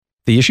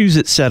The Issues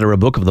Etc.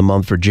 book of the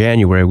month for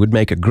January would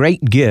make a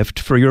great gift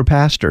for your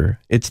pastor.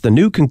 It's the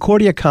New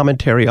Concordia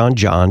Commentary on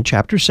John,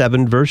 chapter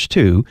 7, verse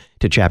 2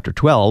 to chapter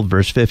 12,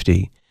 verse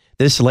 50.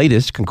 This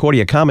latest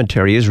Concordia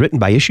Commentary is written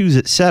by Issues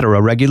Etc.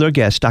 regular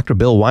guest Dr.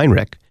 Bill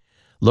Weinrich.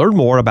 Learn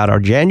more about our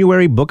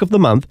January book of the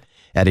month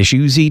at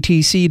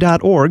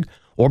issuesetc.org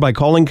or by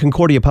calling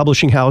Concordia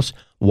Publishing House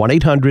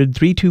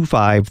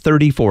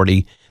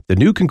 1-800-325-3040. The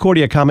New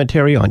Concordia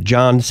Commentary on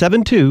John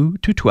 7:2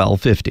 to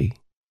 12:50.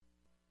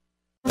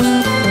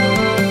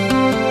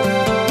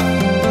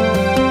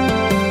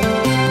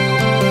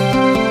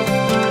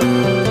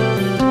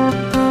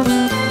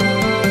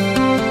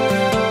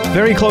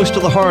 Very close to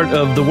the heart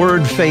of the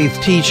word faith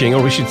teaching,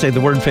 or we should say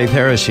the word faith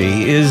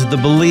heresy, is the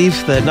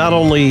belief that not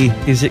only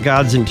is it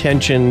God's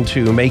intention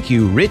to make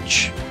you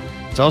rich,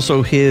 it's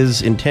also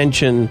His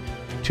intention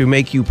to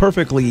make you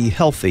perfectly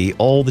healthy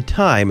all the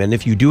time. And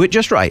if you do it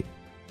just right,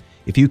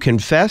 if you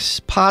confess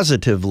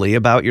positively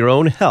about your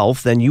own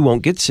health, then you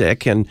won't get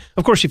sick. And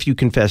of course, if you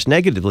confess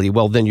negatively,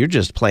 well, then you're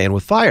just playing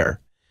with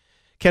fire.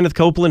 Kenneth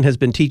Copeland has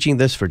been teaching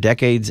this for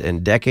decades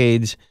and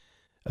decades,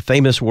 a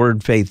famous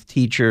word faith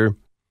teacher.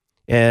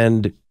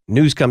 And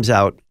news comes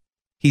out,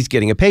 he's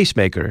getting a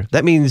pacemaker.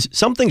 That means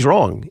something's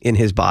wrong in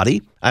his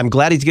body. I'm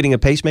glad he's getting a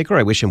pacemaker.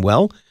 I wish him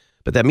well.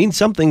 But that means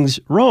something's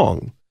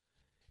wrong.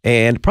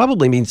 And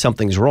probably means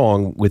something's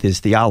wrong with his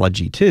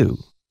theology, too.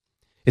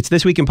 It's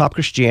This Week in Pop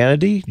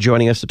Christianity.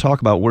 Joining us to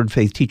talk about word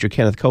faith teacher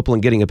Kenneth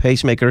Copeland getting a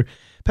pacemaker,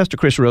 Pastor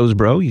Chris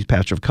Rosebrough. He's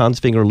pastor of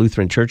Kongsvinger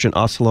Lutheran Church in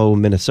Oslo,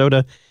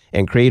 Minnesota,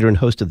 and creator and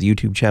host of the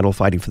YouTube channel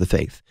Fighting for the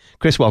Faith.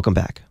 Chris, welcome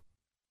back.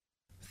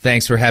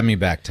 Thanks for having me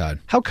back, Todd.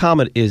 How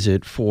common is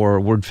it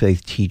for word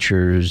faith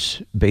teachers,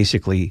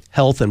 basically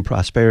health and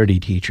prosperity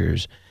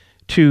teachers,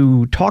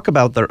 to talk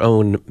about their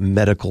own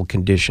medical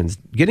conditions?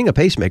 Getting a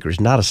pacemaker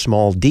is not a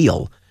small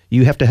deal.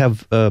 You have to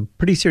have a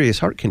pretty serious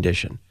heart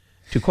condition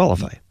to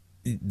qualify.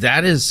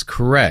 That is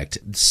correct.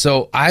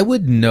 So I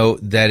would note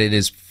that it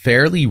is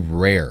fairly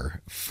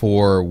rare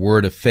for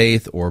word of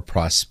faith or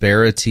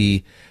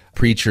prosperity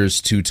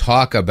preachers to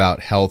talk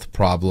about health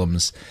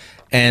problems.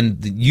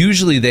 And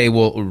usually they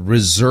will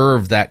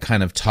reserve that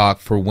kind of talk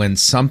for when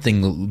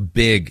something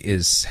big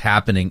is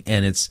happening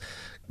and it's,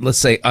 let's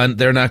say,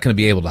 they're not going to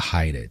be able to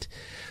hide it.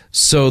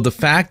 So the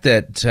fact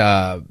that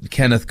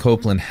Kenneth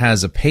Copeland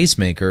has a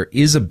pacemaker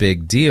is a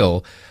big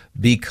deal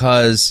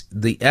because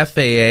the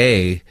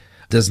FAA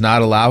does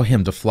not allow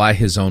him to fly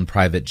his own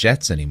private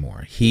jets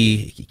anymore.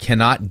 He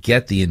cannot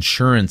get the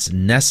insurance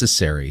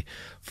necessary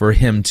for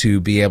him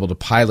to be able to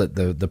pilot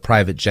the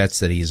private jets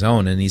that he's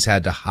owned, and he's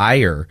had to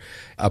hire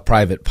a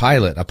private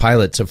pilot,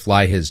 to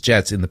fly his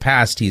jets. In the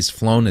past, he's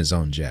flown his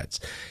own jets.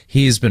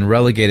 He's been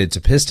relegated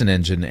to piston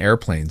engine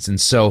airplanes, and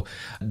so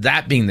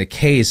that being the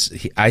case,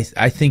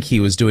 I think he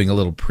was doing a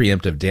little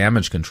preemptive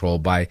damage control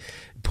by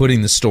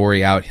putting the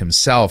story out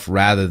himself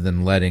rather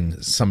than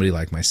letting somebody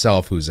like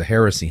myself, who's a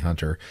heresy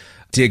hunter,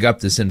 dig up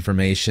this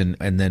information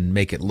and then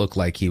make it look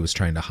like he was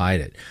trying to hide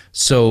it.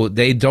 So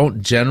they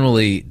don't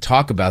generally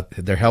talk about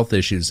their health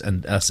issues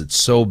unless it's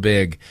so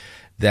big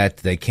that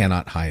they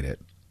cannot hide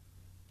it.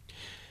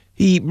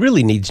 He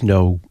really needs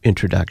no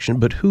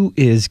introduction, but who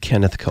is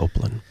Kenneth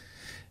Copeland?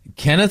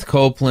 Kenneth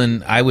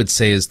Copeland, I would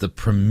say, is the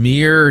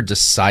premier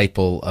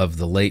disciple of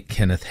the late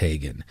Kenneth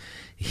Hagin.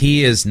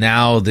 He is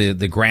now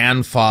the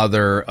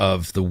grandfather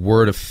of the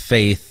Word of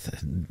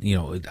Faith.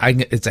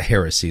 It's a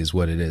heresy is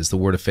what it is, the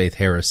Word of Faith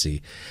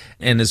heresy,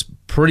 and is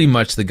pretty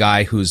much the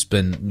guy who's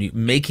been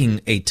making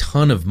a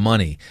ton of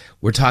money.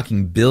 We're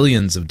talking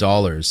billions of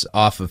dollars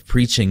off of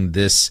preaching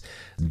this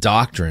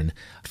doctrine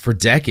for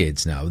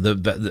decades now.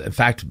 In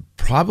fact,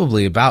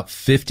 probably about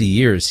 50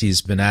 years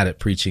he's been at it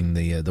preaching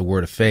the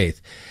Word of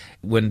Faith.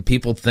 When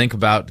people think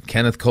about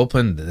Kenneth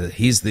Copeland,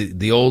 he's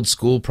the old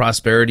school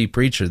prosperity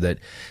preacher that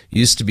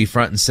used to be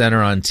front and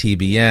center on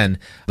TBN,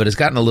 but has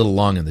gotten a little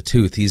long in the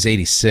tooth. He's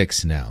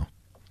 86 now.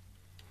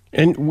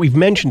 And we've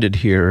mentioned it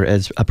here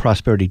as a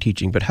prosperity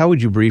teaching, but how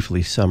would you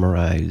briefly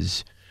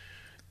summarize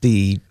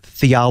the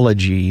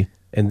theology?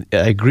 And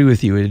I agree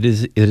with you, it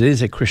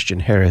is a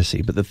Christian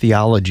heresy, but the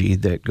theology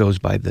that goes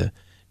by the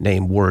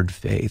name word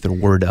faith or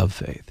word of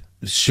faith.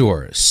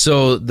 Sure.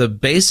 So the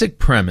basic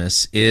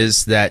premise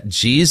is that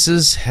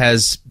Jesus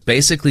has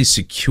basically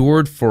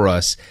secured for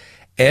us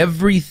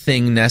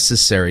everything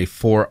necessary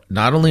for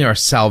not only our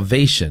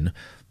salvation,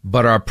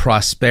 but our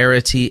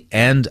prosperity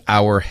and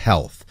our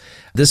health.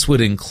 This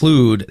would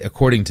include,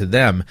 according to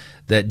them,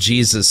 that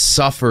Jesus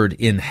suffered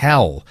in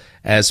hell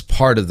as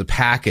part of the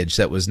package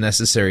that was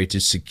necessary to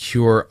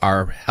secure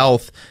our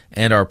health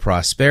and our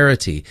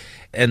prosperity.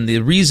 And the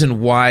reason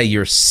why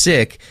you're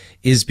sick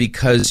is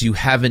because you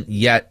haven't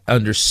yet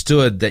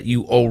understood that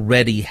you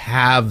already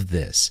have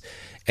this.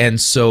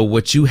 And so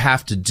what you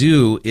have to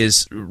do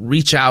is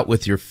reach out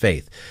with your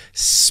faith.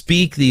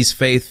 Speak these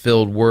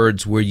faith-filled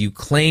words where you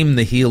claim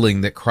the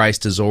healing that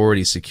Christ has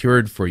already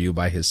secured for you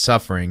by his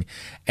suffering,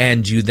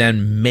 and you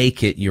then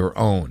make it your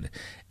own.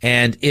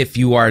 And if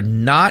you are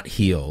not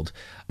healed,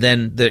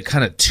 then the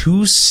kind of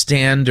two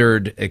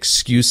standard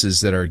excuses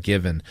that are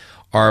given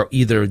are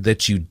either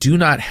that you do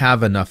not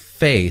have enough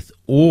faith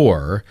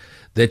or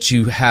that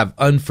you have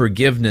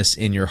unforgiveness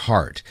in your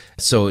heart.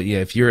 So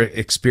if you're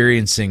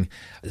experiencing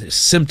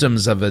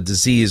symptoms of a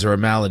disease or a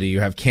malady, you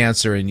have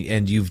cancer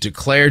and you've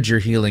declared your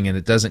healing and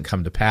it doesn't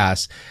come to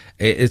pass,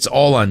 it's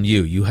all on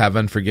you. You have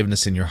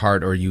unforgiveness in your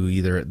heart, or you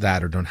either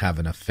that or don't have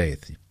enough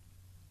faith.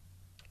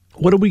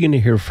 What are we going to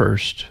hear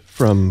first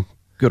from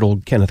good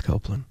old Kenneth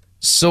Copeland?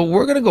 So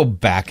we're going to go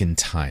back in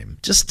time,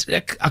 just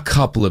a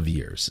couple of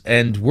years,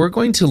 and we're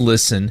going to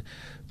listen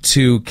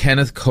to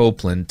Kenneth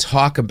Copeland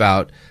talk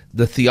about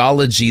the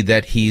theology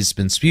that he's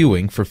been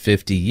spewing for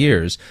 50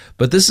 years.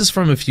 But this is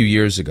from a few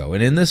years ago.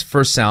 And in this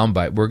first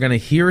soundbite, we're going to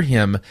hear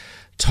him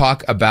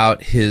talk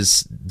about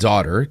his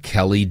daughter,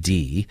 Kelly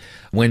D.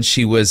 When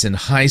she was in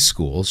high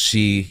school,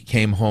 she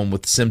came home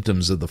with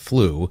symptoms of the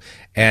flu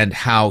and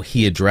how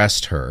he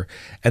addressed her.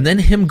 And then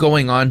him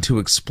going on to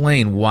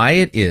explain why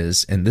it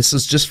is, and this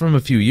is just from a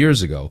few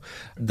years ago,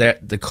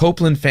 that the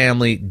Copeland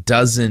family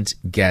doesn't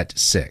get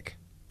sick.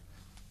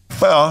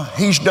 Well,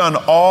 he's done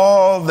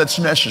all that's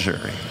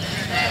necessary.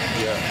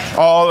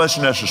 All that's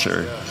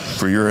necessary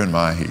for your and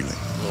my healing.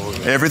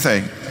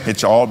 Everything.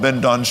 It's all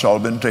been done. It's all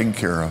been taken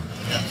care of.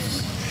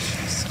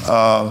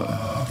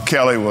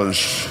 Kelly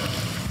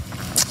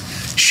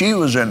she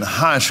was in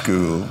high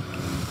school.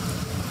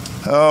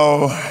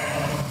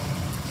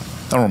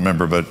 I don't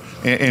remember, but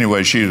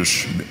anyway, she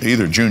was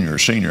either junior or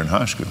senior in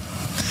high school.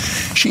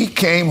 She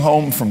came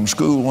home from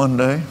school one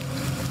day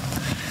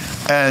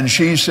and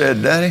she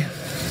said, "Daddy,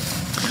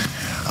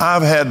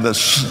 I've had the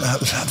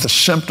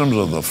symptoms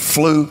of the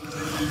flu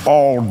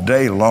all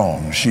day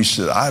long." She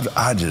said, I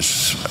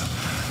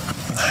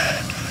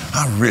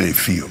really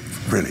feel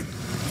really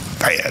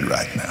bad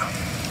right now.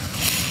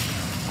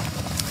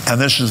 And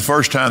this is the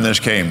first time this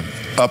came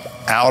up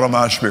out of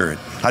my spirit.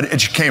 It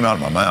just came out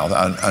of my mouth.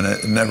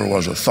 It never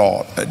was a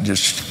thought. It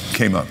just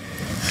came up.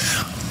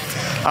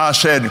 I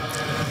said,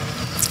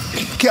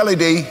 "Kelly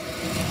D,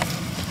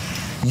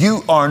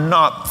 you are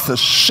not the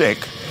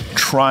sick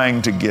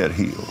trying to get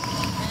healed.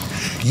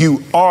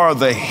 You are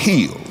the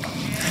healed,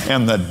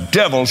 and the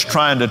devil's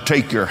trying to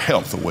take your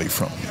health away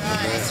from you."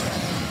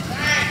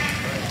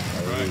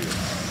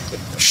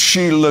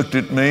 She looked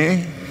at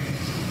me.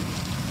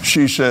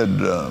 She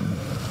said,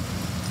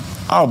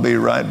 "I'll be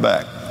right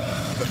back."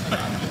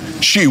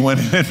 She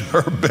went in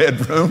her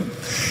bedroom,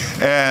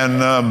 and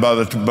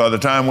by the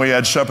time we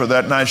had supper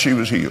that night, she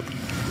was healed.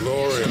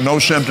 Glory. No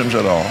symptoms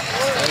at all.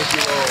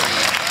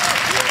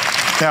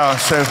 Now,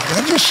 so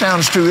that just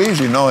sounds too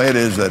easy. No, it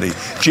is that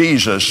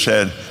Jesus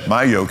said,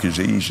 "My yoke is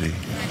easy.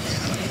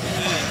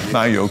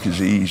 My yoke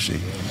is easy.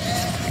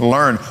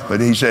 Learn," but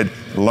he said,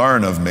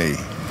 "Learn of me."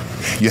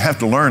 You have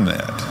to learn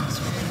that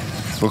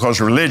because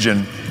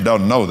religion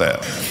doesn't know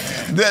that.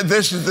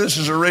 This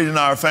is the reason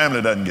our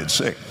family doesn't get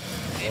sick.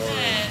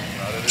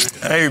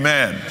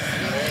 Amen.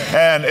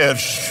 And if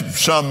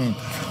some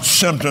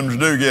symptoms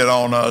do get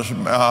on us,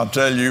 I'll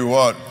tell you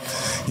what,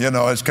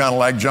 it's kind of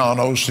like John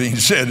Osteen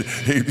said.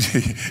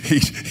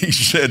 He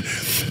said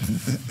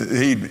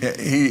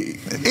he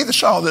either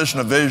saw this in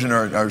a vision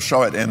or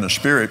saw it in the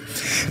spirit.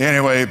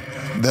 Anyway,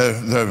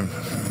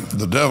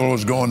 the devil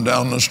was going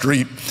down the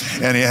street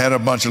and he had a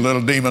bunch of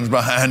little demons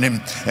behind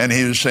him, and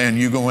he was saying,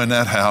 "You go in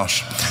that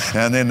house."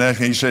 And then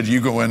he said,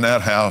 "You go in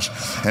that house."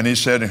 And he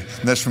said,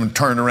 this one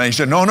turned around. He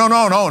said, No, don't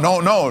go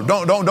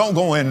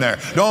in there.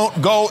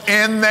 Don't go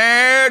in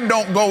there.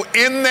 Don't go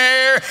in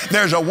there.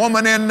 There's a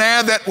woman in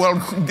there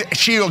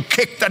she'll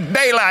kick the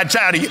daylights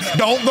out of you.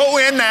 Don't go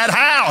in that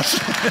house.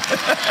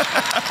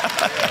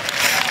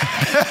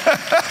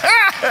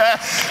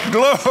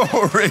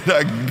 Glory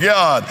to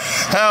God.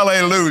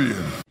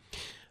 Hallelujah.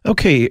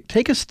 Okay,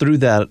 take us through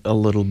that a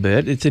little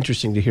bit. It's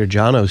interesting to hear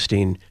John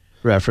Osteen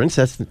reference.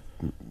 That's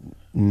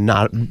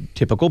not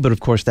typical, but of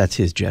course that's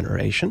his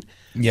generation.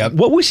 Yep.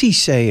 What was he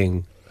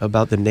saying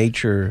about the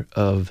nature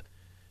of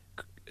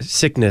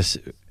sickness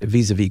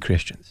vis-a-vis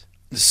Christians?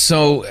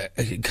 So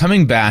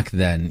coming back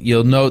then,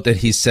 you'll note that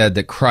he said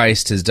that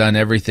Christ has done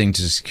everything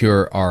to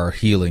secure our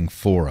healing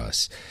for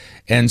us.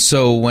 And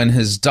so when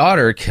his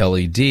daughter,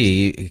 Kelly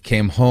D,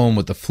 came home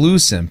with the flu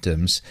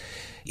symptoms,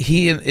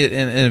 he, in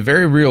a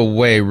very real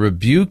way,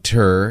 rebuked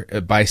her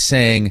by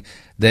saying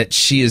that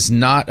she is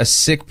not a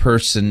sick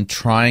person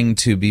trying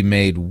to be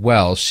made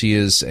well. She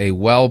is a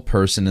well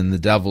person, and the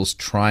devil's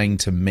trying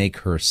to make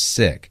her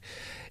sick,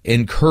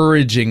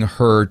 encouraging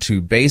her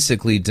to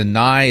basically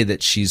deny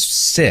that she's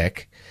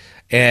sick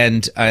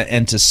and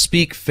to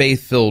speak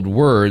faith-filled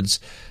words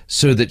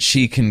so that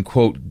she can,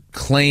 quote,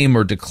 claim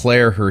or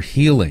declare her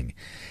healing.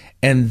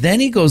 And then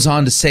he goes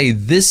on to say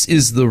this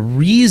is the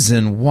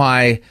reason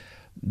why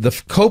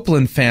the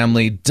Copeland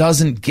family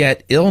doesn't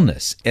get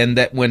illness, and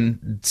that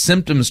when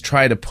symptoms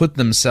try to put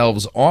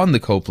themselves on the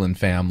Copeland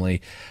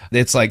family,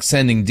 it's like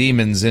sending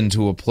demons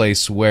into a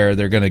place where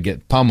they're going to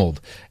get pummeled.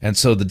 And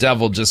so the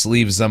devil just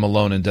leaves them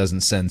alone and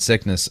doesn't send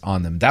sickness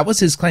on them. That was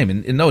his claim.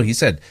 And no, he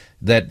said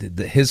that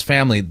his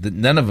family,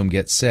 none of them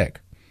get sick.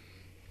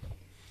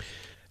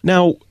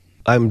 Now,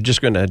 I'm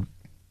just going to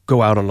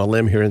go out on a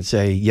limb here and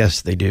say,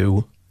 yes, they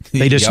do.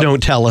 They just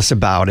don't tell us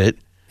about it.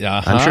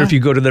 I'm sure if you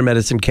go to their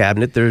medicine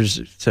cabinet, there's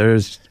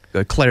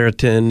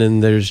Claritin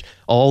and there's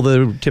all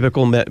the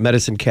typical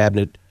medicine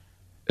cabinet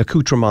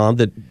accoutrement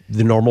that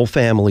the normal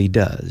family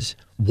does.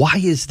 Why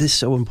is this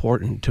so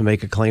important to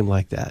make a claim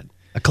like that?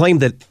 A claim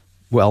that,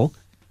 well,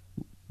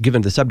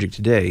 given the subject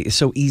today, is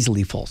so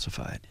easily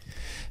falsified.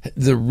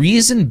 The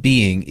reason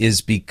being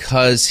is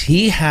because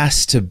he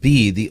has to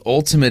be the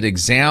ultimate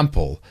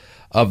example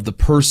of the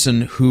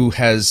person who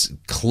has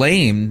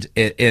claimed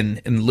and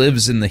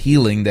lives in the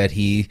healing that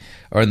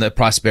or in the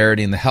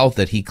prosperity and the health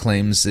that he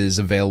claims is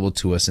available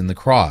to us in the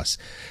cross.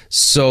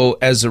 So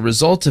as a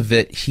result of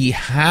it, he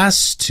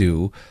has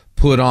to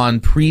put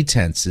on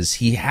pretenses.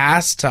 He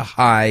has to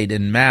hide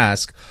and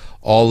mask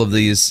all of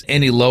these,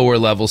 any lower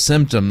level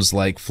symptoms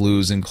like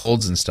flus and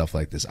colds and stuff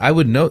like this. I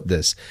would note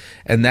this,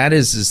 and that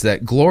is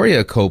that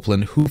Gloria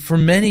Copeland, who for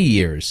many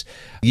years,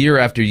 year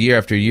after year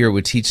after year,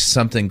 would teach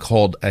something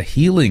called a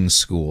healing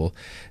school,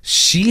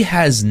 she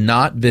has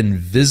not been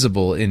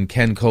visible in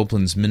Ken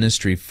Copeland's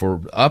ministry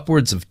for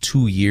upwards of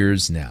 2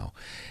 years now.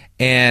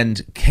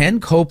 And Ken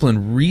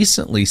Copeland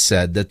recently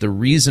said that the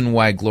reason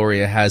why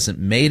Gloria hasn't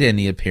made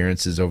any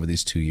appearances over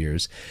these 2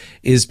 years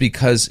is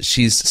because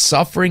she's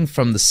suffering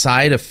from the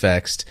side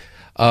effects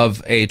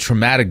of a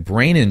traumatic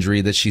brain injury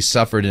that she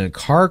suffered in a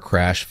car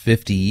crash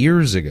 50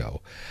 years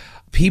ago.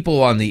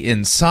 People on the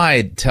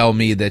inside tell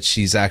me that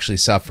she's actually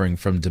suffering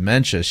from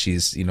dementia.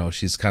 She's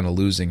kind of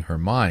losing her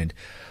mind.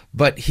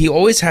 But he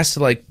always has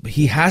to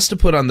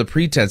put on the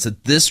pretense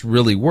that this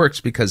really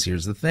works, because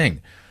here's the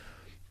thing.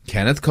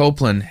 Kenneth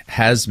Copeland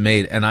has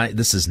made, and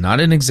this is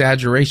not an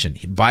exaggeration,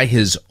 by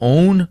his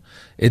own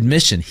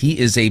admission, he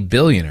is a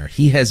billionaire.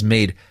 He has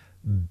made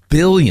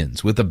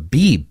billions, with a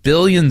B,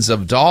 billions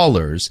of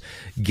dollars,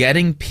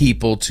 getting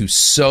people to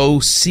sow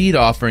seed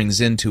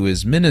offerings into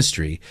his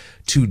ministry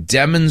to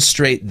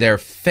demonstrate their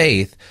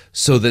faith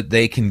so that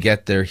they can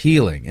get their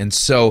healing. And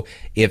so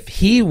if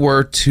he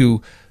were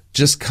to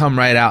just come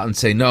right out and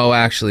say, no,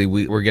 actually,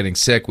 we're getting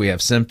sick, we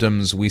have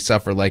symptoms, we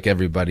suffer like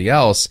everybody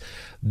else,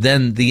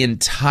 then the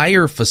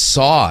entire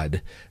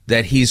facade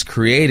that he's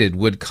created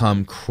would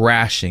come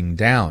crashing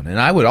down. And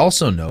I would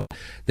also note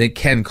that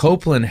Ken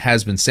Copeland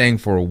has been saying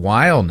for a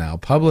while now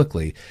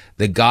publicly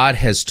that God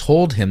has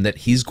told him that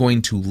he's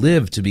going to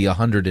live to be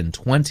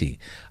 120.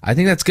 I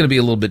think that's going to be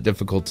a little bit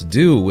difficult to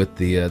do with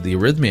the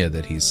arrhythmia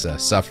that he's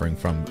suffering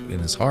from in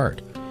his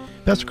heart.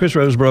 Pastor Chris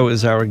Rosebrough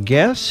is our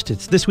guest.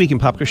 It's This Week in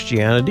Pop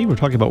Christianity. We're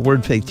talking about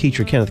Word Faith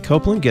teacher Kenneth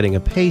Copeland getting a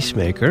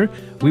pacemaker.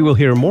 We will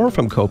hear more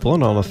from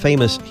Copeland on a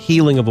famous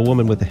healing of a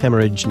woman with a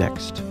hemorrhage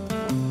next.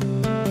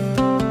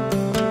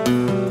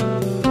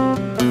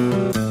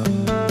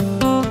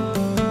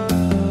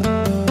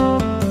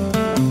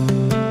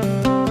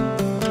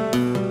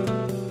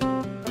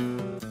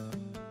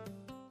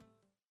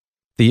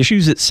 The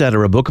Issues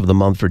Etc. Book of the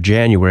Month for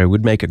January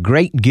would make a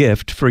great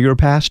gift for your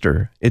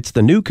pastor. It's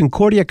the New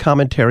Concordia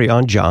Commentary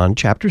on John,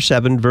 chapter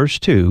 7, verse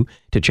 2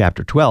 to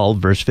chapter 12,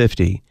 verse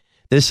 50.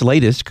 This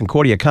latest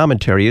Concordia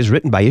Commentary is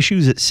written by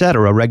Issues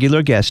Etc.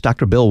 regular guest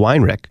Dr. Bill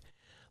Weinrich.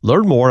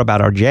 Learn more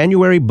about our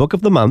January Book of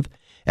the Month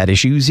at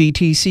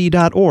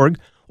issuesetc.org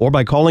or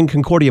by calling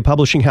Concordia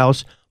Publishing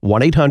House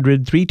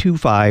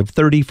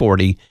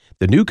 1-800-325-3040.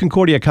 The New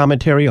Concordia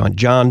Commentary on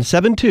John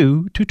 7,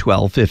 2 to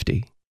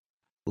 12:50.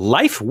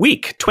 Life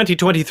Week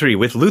 2023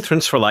 with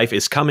Lutherans for Life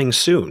is coming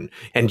soon,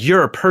 and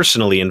you're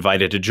personally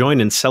invited to join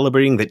in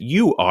celebrating that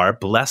you are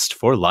blessed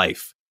for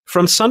life.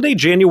 From Sunday,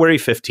 January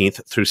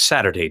 15th through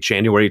Saturday,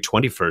 January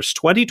 21st,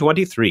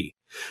 2023,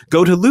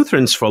 go to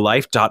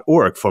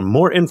lutheransforlife.org for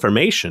more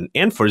information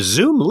and for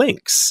Zoom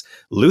links.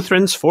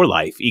 Lutherans for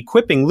Life,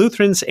 equipping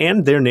Lutherans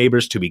and their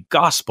neighbors to be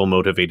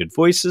gospel-motivated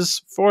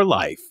voices for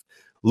life.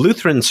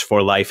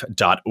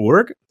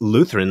 lutheransforlife.org,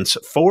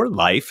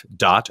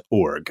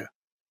 lutheransforlife.org.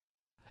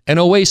 An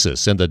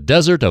oasis in the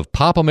desert of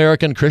pop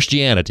American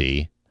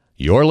Christianity.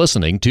 You're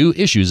listening to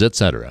Issues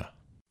Etc.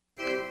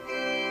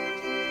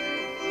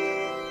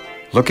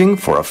 Looking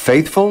for a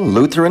faithful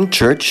Lutheran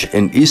church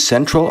in East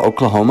Central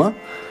Oklahoma?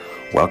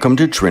 Welcome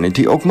to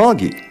Trinity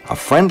Okmulgee, a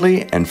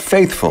friendly and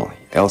faithful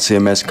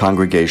LCMS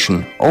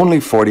congregation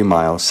only 40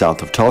 miles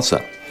south of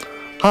Tulsa.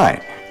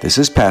 Hi, this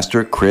is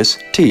Pastor Chris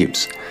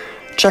Teebs.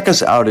 Check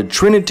us out at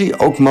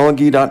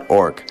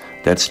trinityokmulgee.org.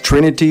 That's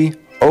Trinity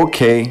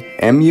OKMULGEE,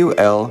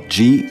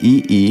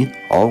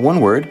 all one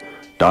word,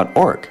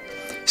 .org.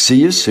 See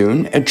you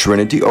soon at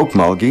Trinity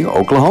Okmulgee,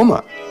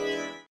 Oklahoma.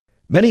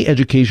 Many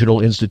educational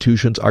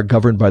institutions are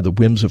governed by the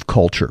whims of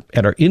culture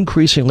and are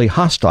increasingly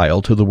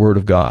hostile to the Word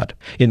of God.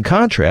 In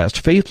contrast,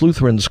 Faith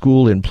Lutheran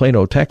School in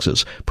Plano,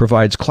 Texas,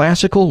 provides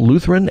classical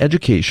Lutheran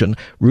education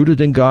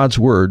rooted in God's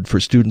Word for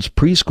students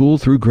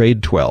preschool through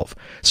grade 12.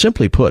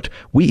 Simply put,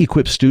 we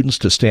equip students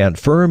to stand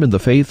firm in the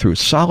faith through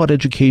solid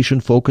education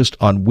focused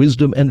on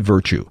wisdom and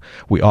virtue.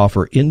 We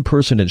offer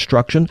in-person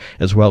instruction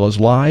as well as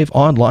live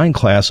online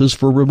classes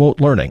for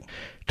remote learning.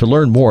 To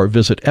learn more,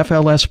 visit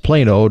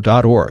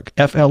flsplano.org,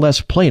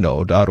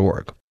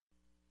 flsplano.org.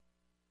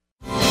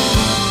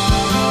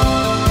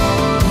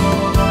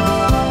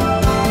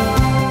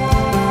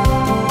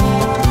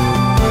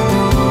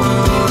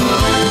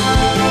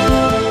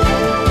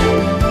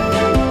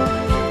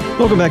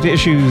 Welcome back to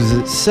Issues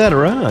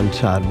Etc. I'm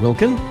Todd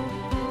Wilkin.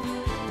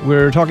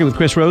 We're talking with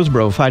Chris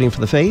Rosebrough, Fighting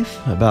for the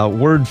Faith, about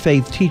Word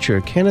Faith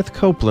teacher Kenneth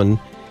Copeland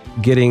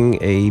getting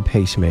a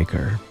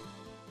pacemaker.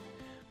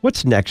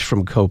 What's next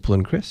from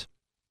Copeland, Chris?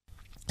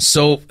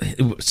 So,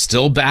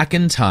 still back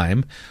in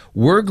time,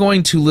 we're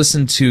going to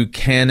listen to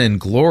Ken and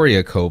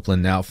Gloria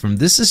Copeland now.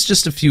 This is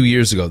just a few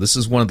years ago. This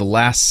is one of the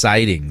last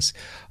sightings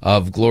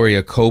of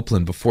Gloria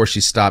Copeland before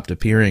she stopped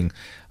appearing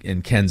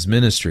in Ken's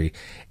ministry.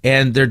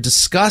 And they're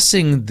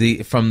discussing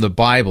from the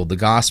Bible, the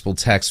gospel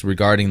text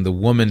regarding the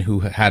woman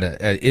who had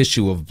an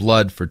issue of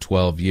blood for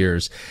 12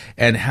 years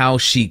and how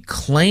she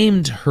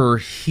claimed her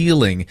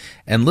healing.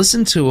 And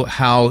listen to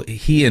how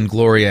he and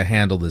Gloria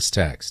handle this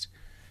text.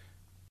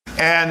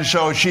 And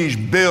so she's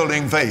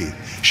building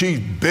faith. She's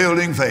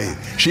building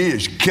faith. She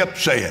has kept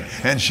saying,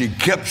 and she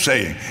kept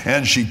saying,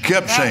 and she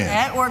kept saying.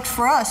 That works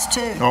for us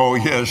too. Oh,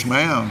 yes,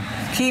 ma'am.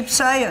 Keep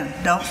saying.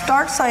 Don't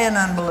start saying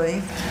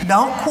unbelief.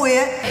 Don't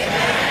quit.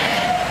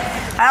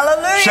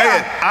 Hallelujah. Say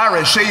it. I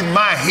receive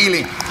my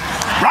healing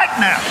right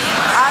now.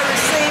 I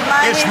receive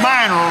my It's healing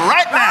mine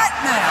right now.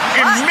 Right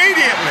now.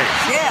 Immediately.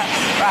 Yes.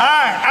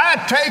 Right. I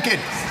take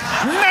it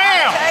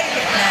now.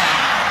 Take it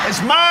now. It's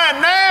mine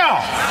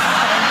now.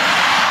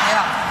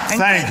 Yeah. And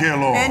Thank you,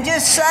 Lord. And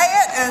just say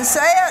it and say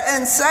it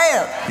and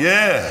say it.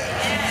 Yeah.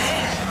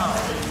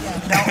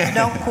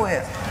 Don't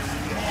quit.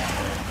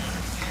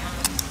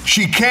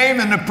 She came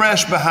in the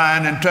press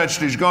behind and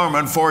touched his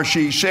garment, for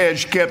she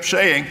kept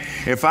saying,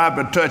 if I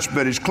but touch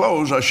but his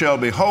clothes, I shall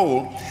be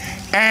whole.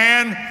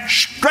 And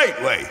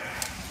straightway,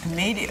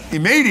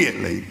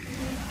 immediately,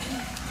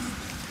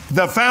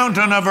 the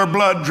fountain of her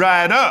blood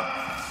dried up.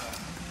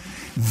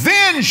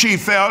 Then she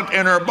felt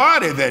in her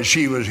body that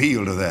she was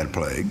healed of that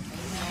plague.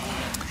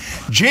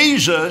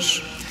 Jesus,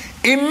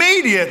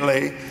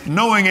 immediately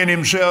knowing in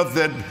himself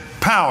that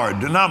power,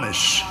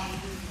 dynamis,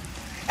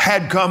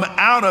 had come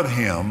out of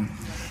him,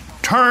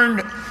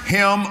 turned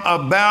him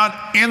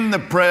about in the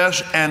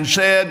press and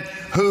said,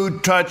 who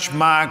touched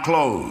my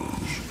clothes?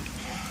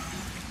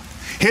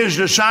 His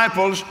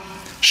disciples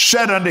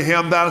said unto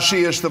him, thou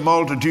seest the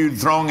multitude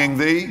thronging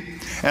thee,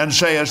 and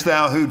sayest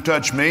thou, who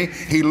touched me?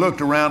 He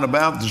looked around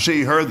about to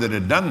see her that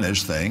had done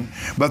this thing.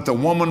 But the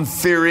woman,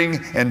 fearing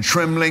and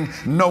trembling,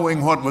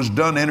 knowing what was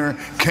done in her,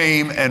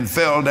 came and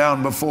fell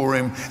down before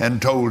him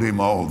and told him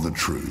all the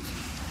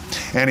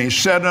truth. And he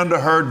said unto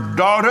her,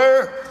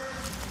 daughter,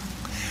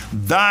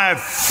 thy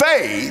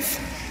faith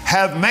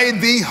hath made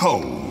thee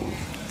whole.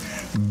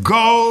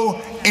 Go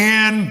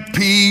in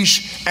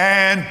peace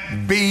and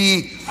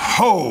be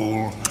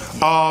whole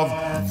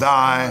of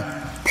thy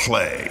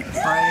plague.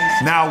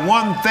 Now,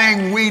 one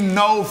thing we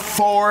know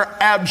for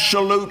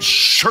absolute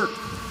certain,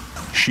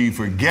 she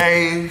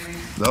forgave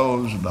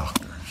those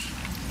doctors.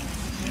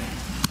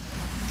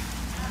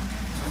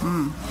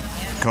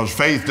 Because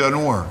faith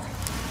doesn't work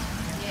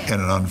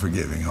in an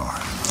unforgiving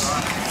heart.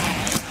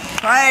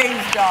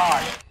 Praise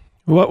God.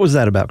 What was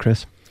that about,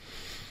 Chris?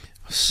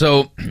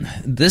 So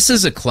this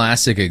is a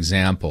classic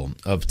example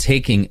of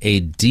taking a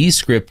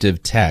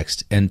descriptive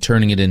text and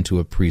turning it into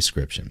a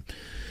prescription.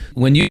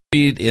 When you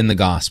read in the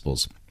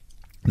Gospels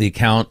the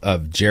account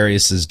of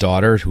Jairus'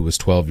 daughter, who was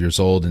 12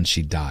 years old and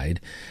she died,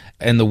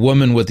 and the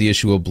woman with the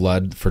issue of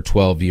blood for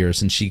 12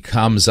 years, and she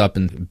comes up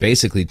and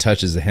basically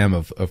touches the hem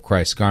of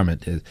Christ's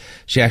garment.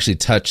 She actually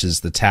touches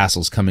the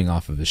tassels coming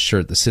off of his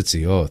shirt, the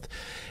tzitziot.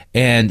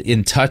 And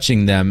in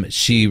touching them,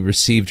 she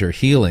received her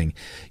healing.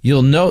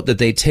 You'll note that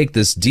they take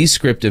this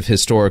descriptive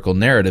historical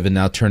narrative and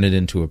now turn it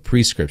into a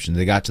prescription.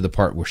 They got to the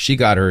part where she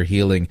got her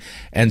healing,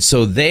 and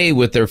so they,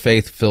 with their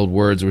faith-filled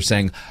words, were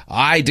saying,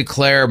 I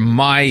declare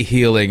my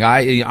healing.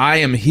 I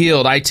am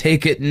healed. I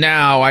take it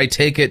now. I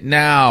take it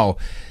now.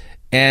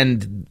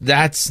 And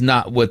that's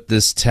not what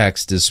this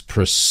text is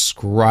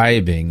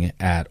prescribing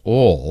at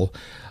all.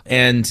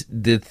 And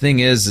the thing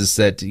is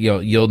that,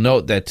 you'll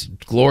note that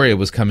Gloria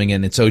was coming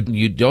in, and so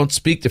you don't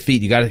speak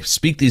defeat. You got to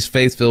speak these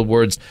faith-filled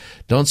words.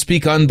 Don't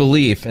speak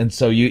unbelief. And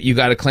so you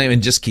got to claim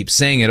and just keep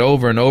saying it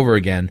over and over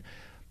again.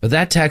 But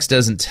that text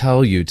doesn't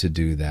tell you to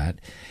do that.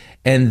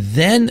 And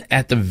then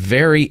at the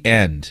very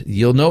end,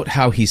 you'll note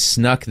how he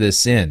snuck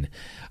this in,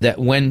 that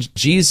when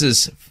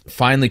Jesus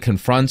finally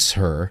confronts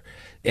her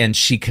and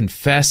she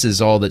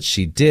confesses all that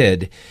she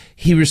did,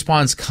 he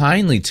responds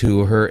kindly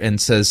to her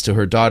and says to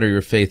her, daughter,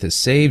 your faith has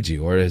saved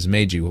you, or has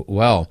made you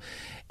well.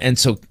 And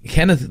so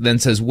Kenneth then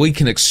says, we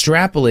can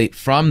extrapolate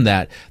from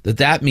that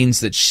means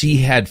that she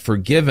had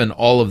forgiven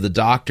all of the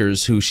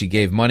doctors who she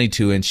gave money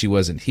to and she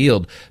wasn't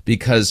healed,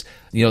 because,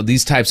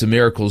 these types of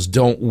miracles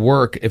don't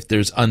work if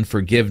there's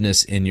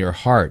unforgiveness in your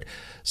heart.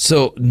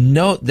 So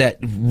note that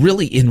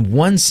really in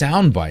one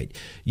soundbite,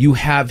 you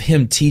have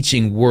him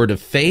teaching word of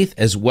faith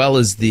as well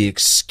as the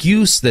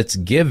excuse that's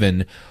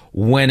given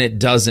when it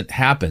doesn't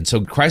happen.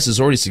 So Christ has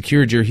already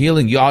secured your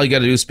healing. All you got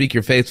to do is speak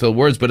your faith-filled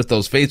words. But if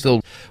those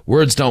faith-filled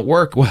words don't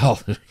work, well,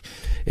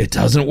 it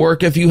doesn't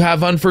work if you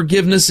have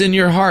unforgiveness in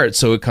your heart.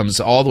 So it comes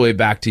all the way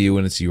back to you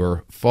and it's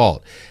your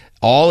fault.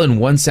 All in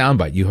one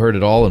soundbite. You heard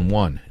it all in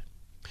one.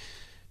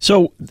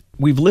 So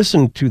we've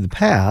listened to the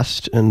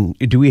past, and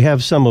do we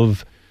have some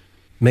of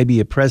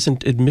maybe a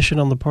present admission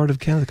on the part of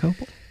Kenneth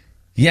Copeland?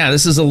 Yeah,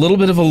 this is a little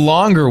bit of a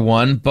longer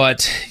one,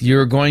 but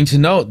you're going to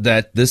note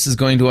that this is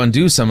going to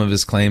undo some of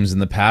his claims in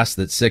the past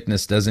that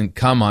sickness doesn't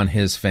come on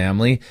his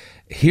family.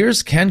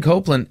 Here's Ken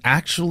Copeland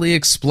actually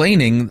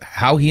explaining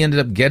how he ended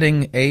up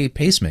getting a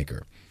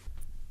pacemaker.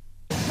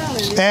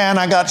 And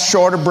I got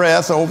short of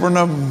breath over in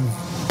a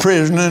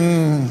prison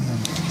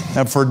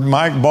and for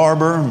Mike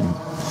Barber.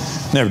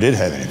 Never did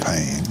have any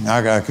pain.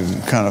 I could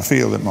kind of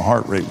feel that my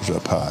heart rate was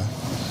up high.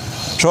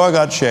 So I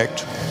got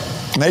checked.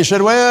 And they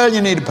said, well,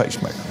 you need a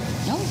pacemaker.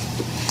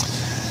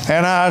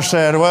 And I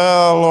said,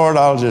 well, Lord,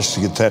 I'll just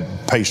get that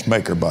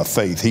pacemaker by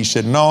faith. He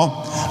said,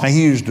 no.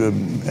 He used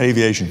an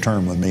aviation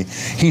term with me.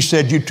 He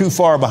said, you're too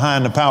far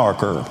behind the power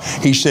curve.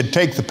 He said,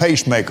 take the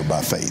pacemaker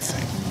by faith.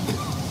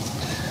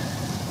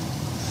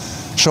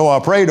 So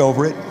I prayed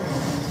over it.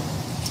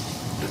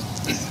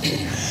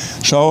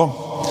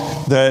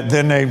 So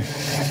then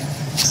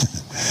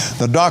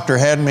the doctor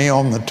had me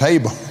on the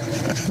table.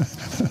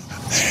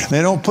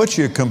 They don't put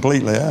you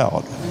completely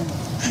out.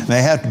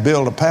 They have to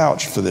build a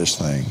pouch for this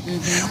thing.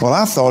 Mm-hmm. Well,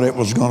 I thought it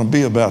was going to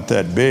be about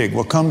that big.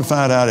 Well, come to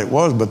find out it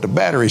was, but the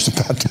battery's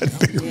about that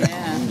big.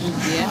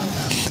 Yeah.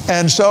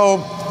 And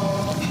so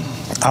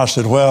I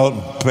said,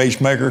 well,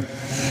 pacemaker,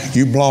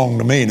 you belong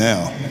to me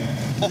now.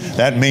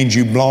 That means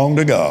you belong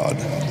to God.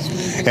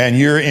 And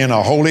you're in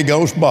a Holy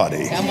Ghost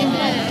body.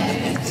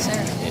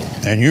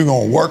 And you're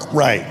going to work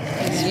right.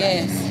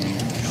 Yes.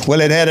 Well,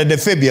 it had a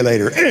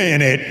defibrillator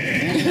in it.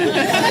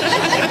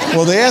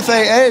 Well, the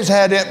FAA's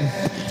had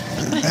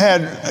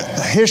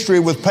history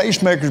with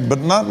pacemakers, but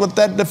not with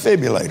that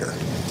defibrillator,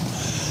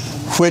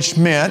 which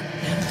meant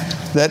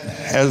that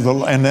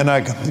and then I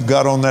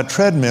got on that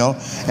treadmill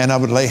and I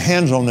would lay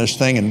hands on this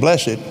thing and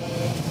bless it.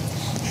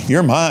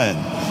 You're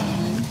mine.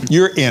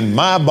 You're in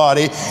my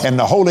body, and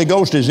the Holy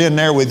Ghost is in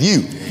there with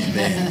you.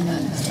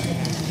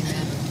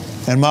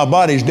 And my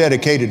body's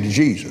dedicated to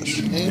Jesus.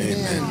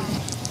 Amen.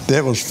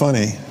 That was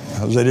funny,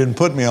 because they didn't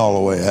put me all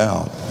the way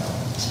out.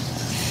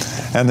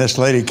 And this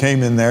lady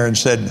came in there and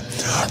said,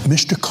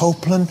 Mr.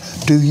 Copeland,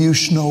 do you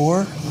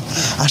snore?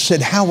 I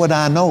said, how would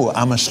I know?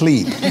 I'm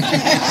asleep.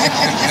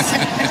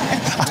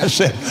 I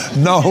said,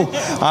 no.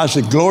 I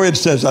said, Gloria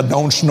says I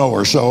don't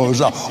snore. So it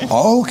was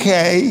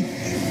okay.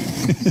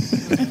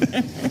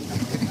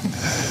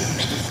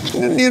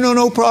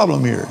 No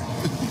problem here.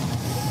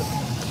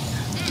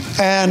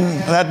 And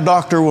that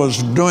doctor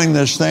was doing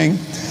this thing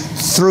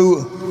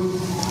through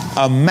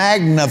a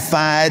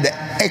magnified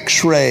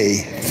X-ray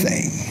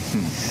thing.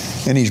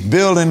 And he's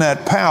building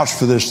that pouch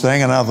for this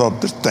thing, and I thought,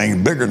 this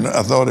thing's bigger than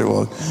I thought it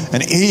was.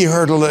 And he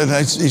heard a little,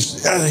 and he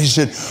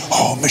said,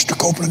 oh, Mr.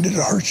 Copeland, did it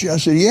hurt you? I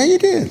said, yeah, you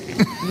did.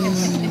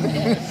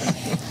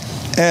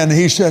 And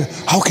he said,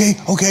 okay.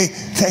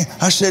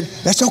 I said,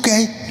 that's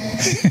okay.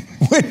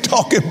 We're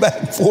talking back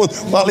and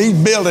forth while he's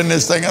building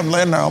this thing. I'm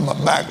laying there on my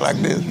back like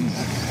this.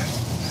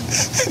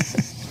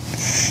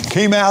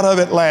 Came out of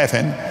it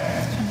laughing.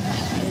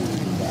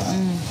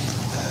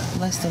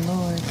 Bless the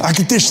Lord. I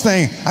get this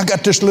thing. I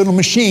got this little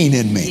machine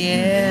in me.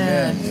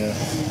 Yeah.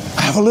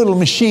 I have a little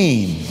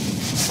machine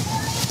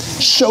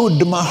sewed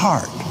to my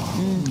heart.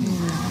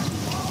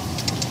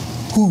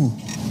 Ooh.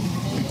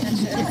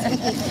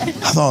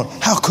 I thought,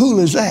 how cool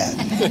is that?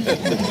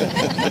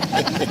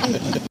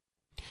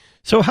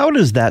 So how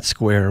does that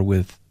square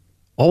with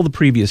all the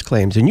previous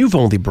claims? And you've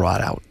only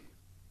brought out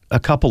a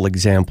couple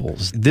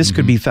examples. This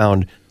could be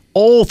found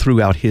all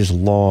throughout his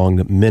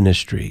long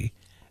ministry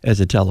as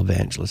a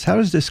televangelist. How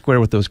does this square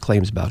with those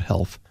claims about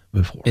health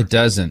before? It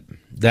doesn't.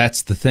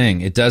 That's the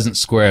thing. It doesn't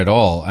square at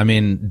all. I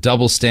mean,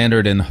 double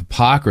standard and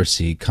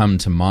hypocrisy come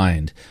to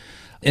mind.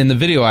 In the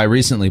video I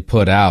recently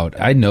put out,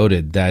 I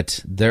noted that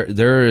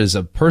there is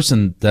a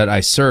person that I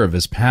serve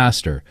as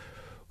pastor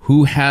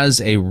who has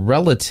a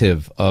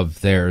relative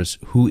of theirs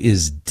who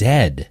is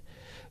dead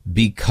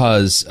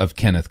because of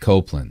Kenneth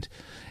Copeland.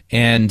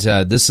 And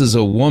this is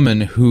a woman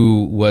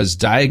who was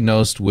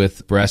diagnosed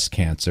with breast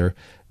cancer.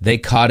 They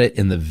caught it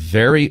in the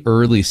very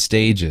early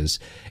stages,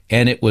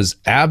 and it was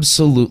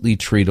absolutely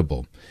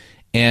treatable.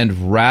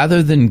 And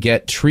rather than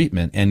get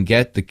treatment and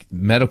get the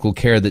medical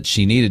care that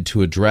she needed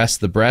to address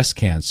the breast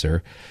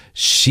cancer,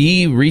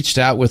 she reached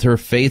out with her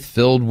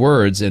faith-filled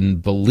words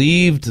and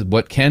believed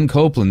what Ken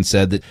Copeland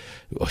said, that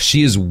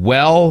she is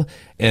well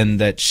and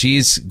that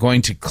she's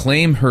going to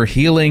claim her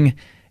healing,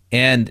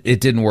 and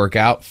it didn't work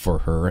out for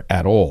her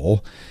at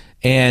all.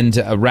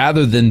 And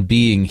rather than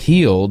being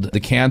healed, the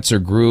cancer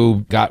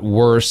grew, got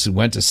worse,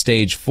 went to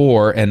stage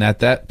 4, and at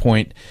that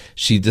point,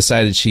 she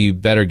decided she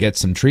better get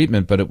some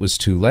treatment, but it was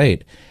too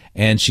late.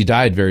 And she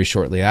died very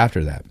shortly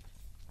after that.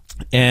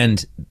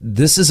 And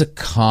this is a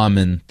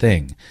common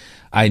thing.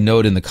 I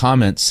note in the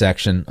comments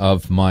section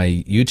of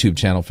my YouTube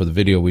channel for the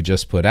video we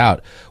just put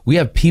out, we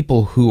have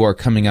people who are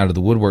coming out of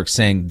the woodwork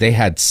saying they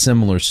had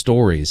similar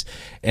stories.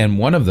 And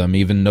one of them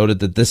even noted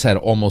that this had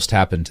almost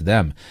happened to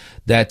them.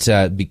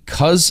 That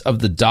because of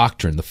the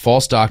doctrine, the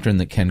false doctrine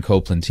that Ken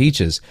Copeland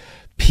teaches,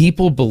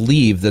 people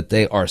believe that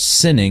they are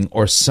sinning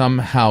or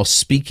somehow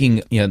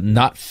speaking,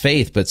 not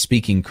faith, but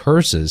speaking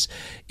curses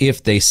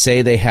if they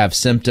say they have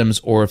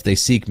symptoms or if they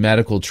seek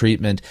medical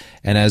treatment.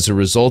 And as a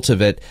result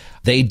of it,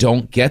 they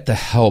don't get the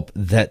help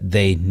that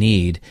they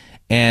need.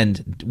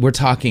 And we're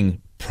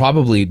talking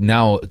probably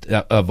now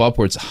of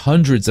upwards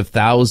hundreds of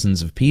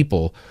thousands of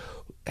people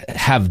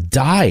have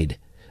died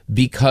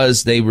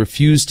because they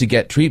refused to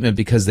get treatment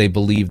because they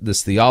believed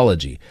this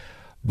theology.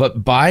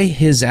 But by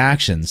his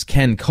actions,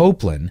 Ken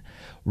Copeland,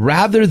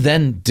 rather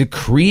than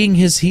decreeing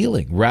his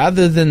healing,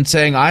 rather than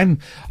saying,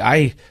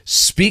 I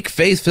speak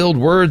faith-filled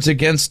words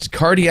against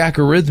cardiac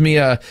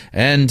arrhythmia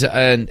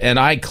and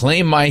I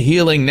claim my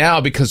healing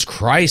now because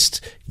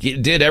Christ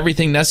did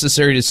everything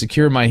necessary to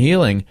secure my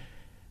healing.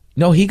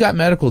 No, he got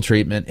medical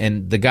treatment,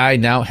 and the guy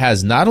now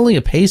has not only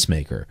a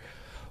pacemaker,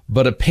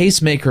 but a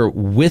pacemaker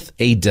with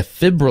a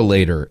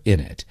defibrillator in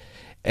it.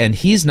 And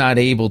he's not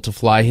able to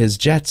fly his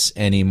jets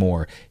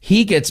anymore.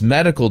 He gets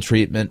medical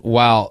treatment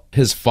while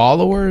his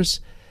followers,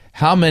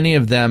 how many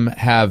of them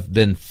have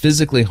been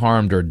physically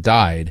harmed or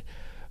died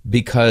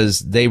because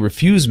they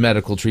refused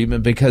medical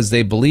treatment because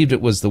they believed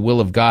it was the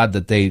will of God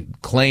that they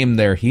claim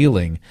their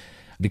healing?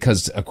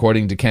 Because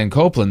according to Ken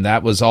Copeland,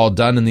 that was all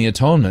done in the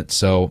atonement.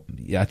 So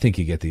yeah, I think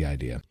you get the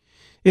idea.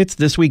 It's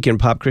This Week in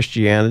Pop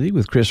Christianity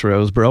with Chris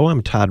Roseborough.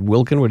 I'm Todd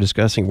Wilken. We're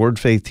discussing Word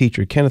Faith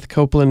teacher Kenneth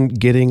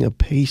Copeland getting a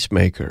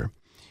pacemaker.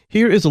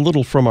 Here is a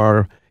little from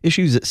our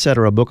Issues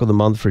Etc. Book of the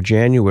Month for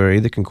January,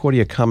 the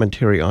Concordia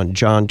Commentary on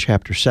John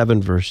chapter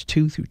 7, verse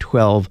 2 through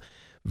 12,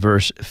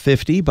 verse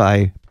 50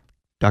 by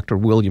Dr.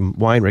 William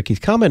Weinrich. He's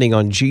commenting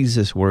on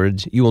Jesus'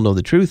 words, "You will know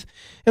the truth,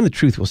 and the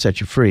truth will set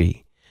you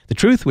free. The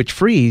truth which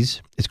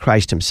frees is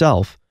Christ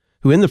himself,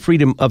 who in the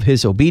freedom of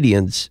his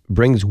obedience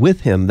brings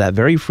with him that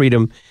very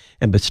freedom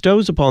and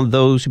bestows upon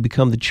those who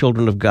become the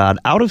children of God.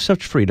 Out of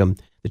such freedom,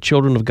 the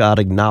children of God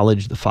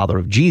acknowledge the Father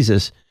of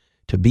Jesus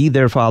to be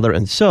their Father,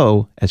 and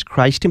so, as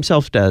Christ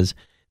himself does,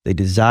 they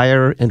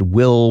desire and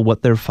will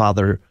what their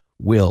Father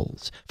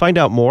wills." Find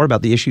out more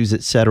about the Issues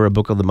Etc.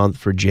 Book of the Month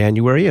for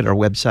January at our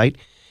website,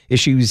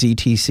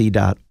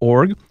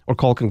 issuesetc.org, or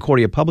call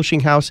Concordia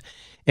Publishing House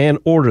and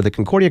order the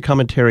Concordia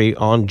Commentary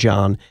on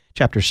John,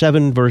 chapter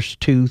 7, verse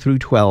 2 through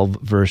 12,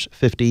 verse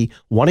 50,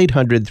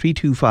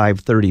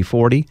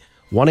 1-800-325-3040,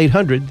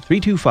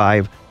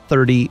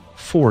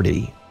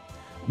 1-800-325-3040.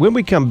 When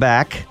we come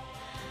back,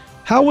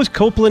 how was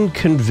Copeland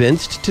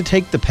convinced to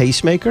take the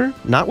pacemaker?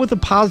 Not with a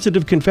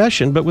positive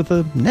confession, but with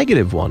a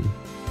negative one.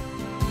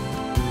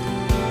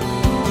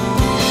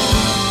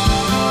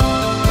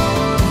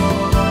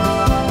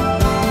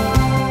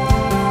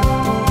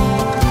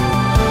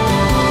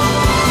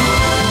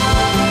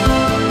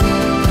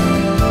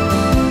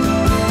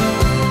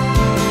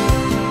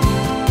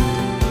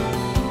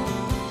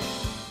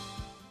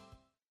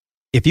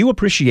 If you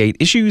appreciate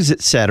Issues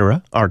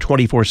Etc., our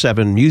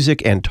 24/7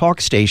 music and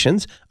talk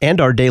stations, and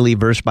our daily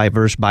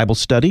verse-by-verse Bible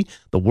study,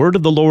 The Word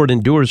of the Lord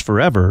Endures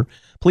Forever,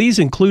 please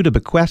include a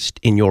bequest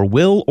in your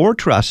will or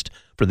trust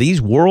for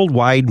these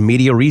worldwide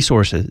media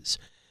resources.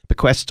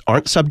 Bequests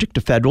aren't subject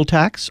to federal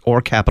tax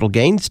or capital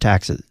gains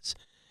taxes.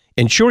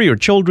 Ensure your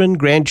children,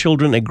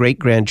 grandchildren, and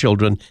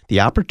great-grandchildren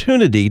the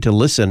opportunity to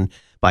listen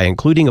by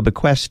including a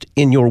bequest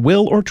in your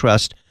will or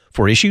trust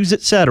for Issues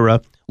Etc.,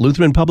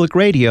 Lutheran Public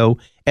Radio,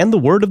 and the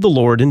Word of the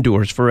Lord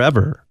Endures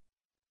Forever.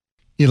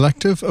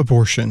 Elective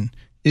abortion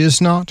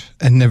is not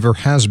and never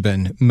has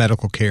been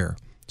medical care.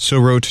 So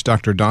wrote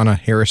Dr. Donna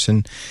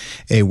Harrison,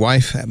 a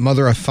wife,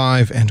 mother of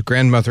 5, and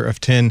grandmother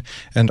of 10,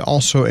 and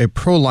also a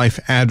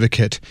pro-life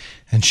advocate.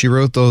 And she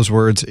wrote those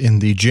words in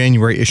the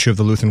January issue of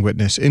the Lutheran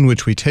Witness, in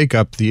which we take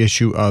up the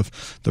issue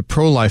of the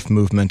pro-life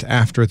movement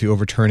after the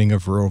overturning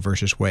of Roe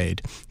versus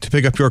Wade. To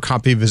pick up your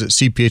copy, visit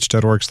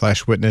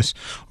cph.org/witness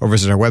or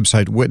visit our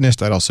website,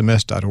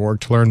 witness.lcms.org,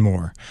 to learn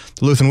more.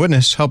 The Lutheran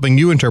Witness, helping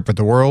you interpret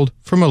the world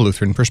from a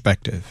Lutheran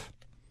perspective.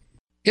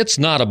 It's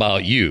not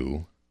about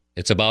you.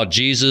 It's about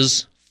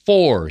Jesus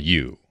for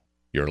you.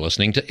 You're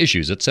listening to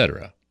Issues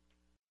Etc.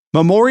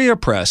 Memoria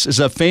Press is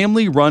a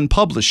family-run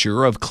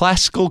publisher of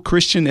classical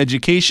Christian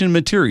education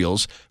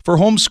materials for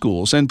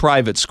homeschools and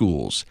private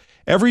schools.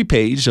 Every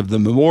page of the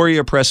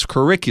Memoria Press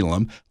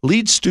curriculum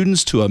leads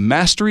students to a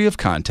mastery of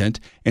content,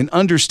 an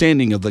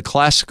understanding of the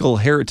classical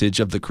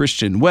heritage of the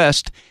Christian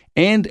West,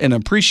 and an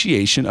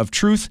appreciation of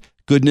truth,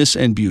 goodness,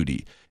 and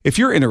beauty. If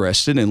you're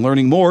interested in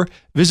learning more,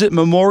 visit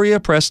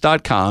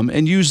memoriapress.com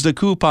and use the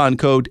coupon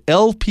code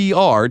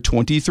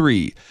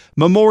LPR23.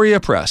 Memoria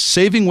Press,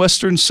 saving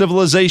Western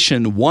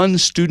civilization one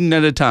student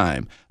at a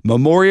time.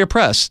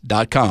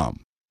 memoriapress.com.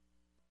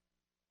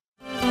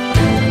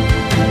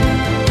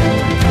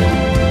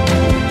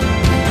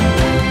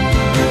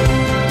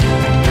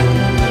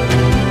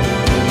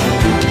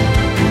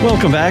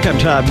 Welcome back. I'm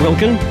Todd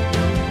Wilken.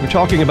 We're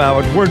talking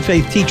about Word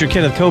Faith teacher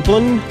Kenneth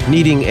Copeland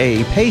needing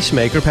a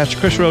pacemaker. Pastor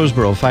Chris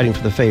Roseborough, Fighting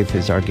for the Faith,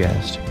 is our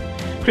guest.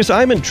 Chris,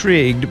 I'm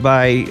intrigued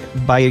by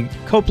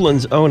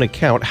Copeland's own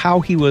account,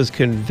 how he was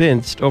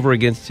convinced over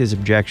against his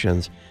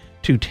objections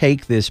to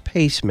take this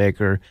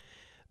pacemaker.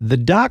 The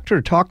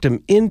doctor talked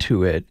him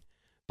into it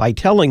by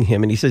telling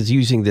him, and he says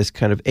using this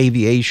kind of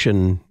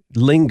aviation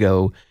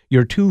lingo,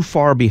 you're too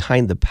far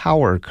behind the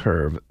power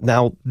curve.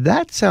 Now,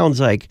 that sounds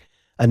like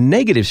a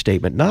negative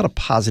statement, not a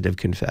positive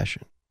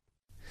confession.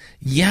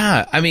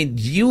 Yeah, I mean,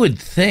 you would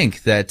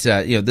think that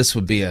this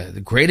would be a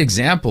great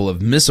example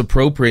of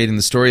misappropriating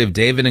the story of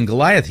David and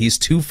Goliath. He's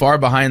too far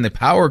behind the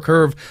power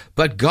curve,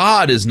 but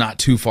God is not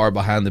too far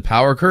behind the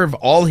power curve.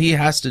 All he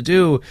has to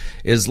do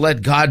is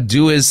let God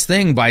do his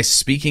thing by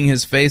speaking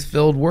his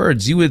faith-filled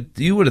words. You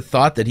would have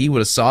thought that he would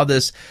have saw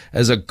this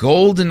as a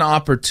golden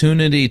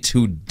opportunity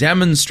to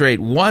demonstrate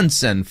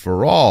once and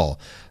for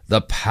all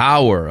the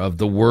power of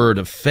the word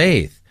of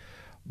faith.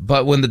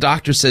 But when the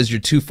doctor says you're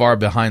too far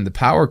behind the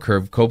power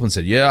curve, Copeland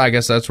said, yeah, I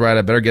guess that's right.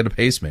 I better get a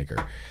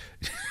pacemaker.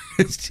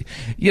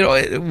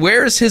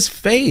 Where's his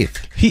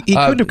faith? He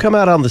could have come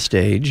out on the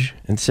stage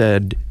and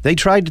said, they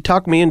tried to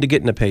talk me into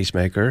getting a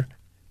pacemaker,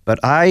 but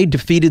I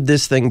defeated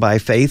this thing by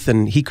faith,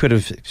 and he could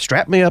have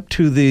strapped me up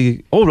to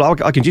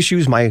I can just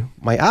use my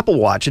Apple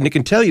Watch, and it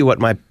can tell you what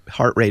my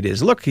heart rate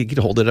is. Look, he could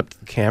hold it up to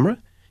the camera.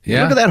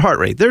 Yeah. Look at that heart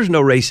rate. There's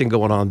no racing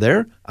going on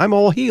there. I'm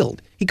all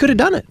healed. He could have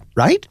done it,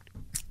 right?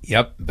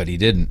 Yep, but he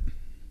didn't.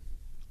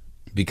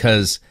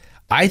 Because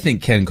I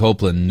think Ken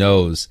Copeland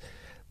knows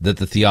that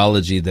the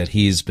theology that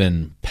he's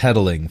been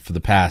peddling for the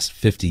past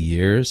 50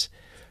 years,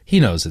 he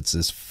knows it's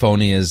as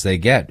phony as they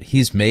get.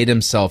 He's made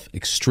himself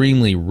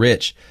extremely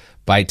rich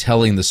by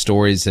telling the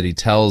stories that he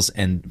tells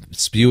and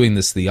spewing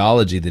this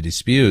theology that he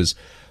spews.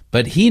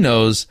 But he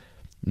knows,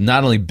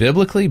 not only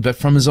biblically, but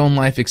from his own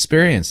life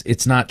experience,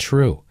 it's not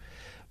true.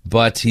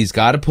 But he's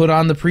got to put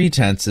on the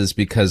pretenses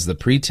because the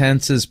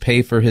pretenses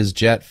pay for his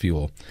jet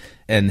fuel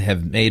and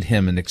have made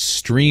him an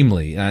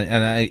extremely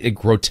and a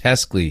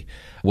grotesquely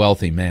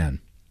wealthy man.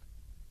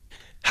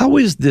 How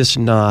is this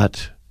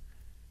not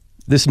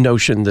this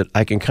notion that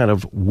I can kind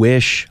of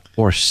wish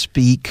or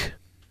speak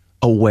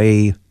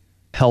away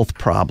health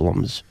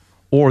problems,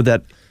 or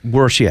that,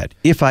 worse yet,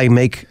 if I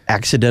make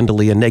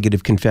accidentally a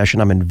negative confession,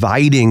 I'm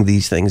inviting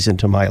these things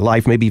into my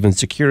life, maybe even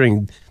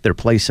securing their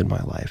place in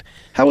my life?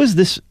 How is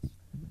this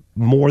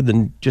more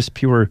than just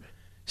pure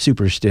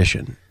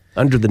superstition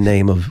under the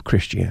name of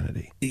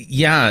Christianity?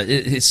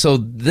 Yeah, so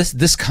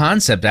this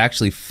concept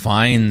actually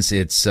finds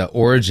its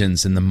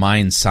origins in the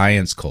mind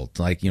science cult,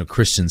 like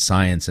Christian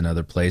Science and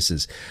other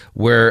places,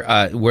 where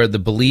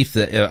the belief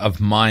of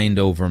mind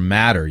over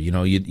matter.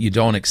 You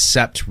don't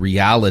accept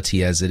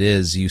reality as it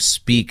is. You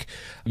speak,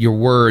 your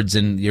words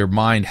and your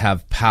mind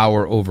have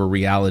power over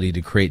reality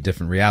to create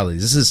different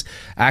realities. This is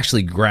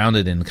actually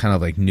grounded in kind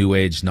of like New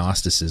Age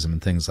Gnosticism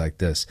and things like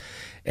this.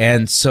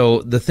 And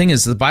so the thing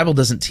is, the Bible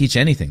doesn't teach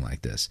anything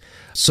like this.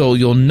 So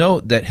you'll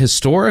note that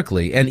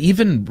historically, and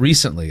even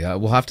recently,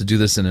 we'll have to do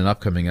this in an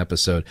upcoming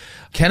episode,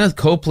 Kenneth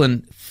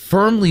Copeland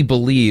firmly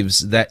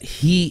believes that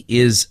he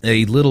is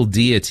a little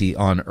deity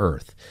on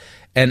earth.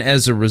 And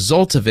as a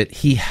result of it,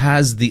 he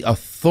has the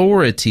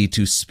authority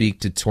to speak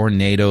to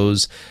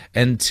tornadoes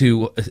and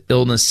to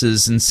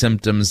illnesses and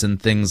symptoms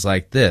and things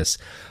like this.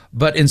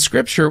 But in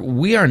Scripture,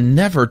 we are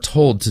never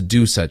told to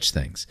do such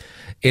things.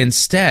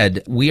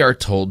 Instead, we are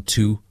told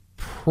to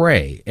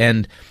pray.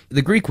 And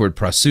the Greek word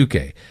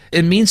proseuche,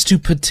 it means to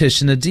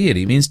petition a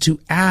deity. It means to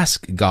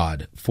ask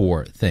God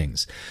for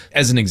things.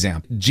 As an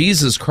example,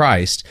 Jesus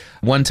Christ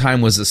one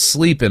time was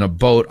asleep in a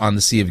boat on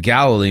the Sea of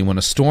Galilee when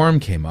a storm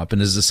came up,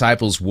 and his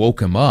disciples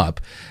woke him up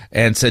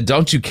and said,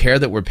 "Don't you care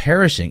that we're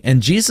perishing?"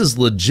 And Jesus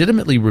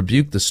legitimately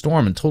rebuked the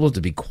storm and told it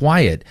to be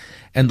quiet,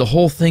 and the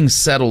whole thing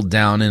settled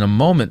down in a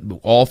moment,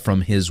 all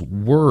from his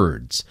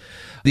words.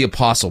 The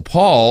Apostle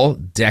Paul,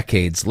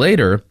 decades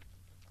later,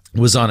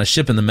 was on a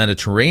ship in the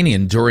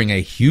Mediterranean during a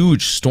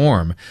huge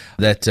storm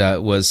that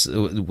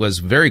was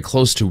very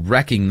close to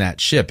wrecking that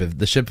ship.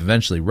 The ship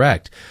eventually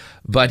wrecked.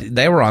 But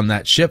they were on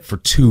that ship for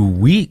 2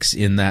 weeks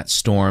in that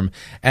storm,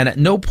 and at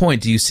no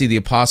point do you see the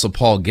Apostle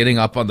Paul getting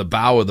up on the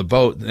bow of the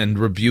boat and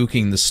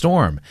rebuking the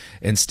storm.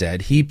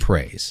 Instead, he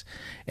prays.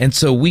 And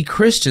so we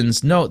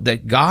Christians note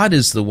that God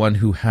is the one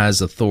who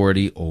has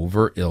authority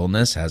over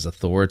illness, has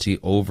authority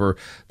over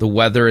the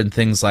weather and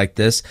things like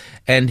this,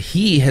 and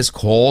he has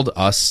called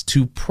us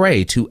to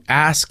pray, to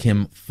ask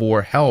him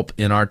for help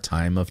in our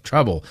time of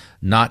trouble,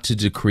 not to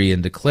decree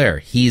and declare.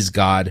 He's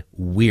God,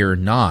 we're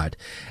not.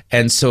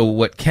 And so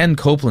what Ken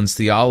Copeland's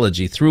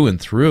theology through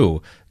and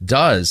through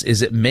does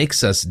is it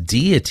makes us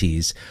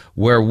deities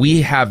where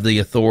we have the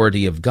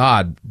authority of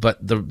God,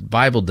 but the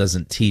Bible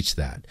doesn't teach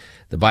that.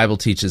 The Bible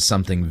teaches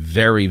something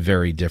very,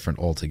 very different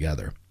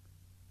altogether.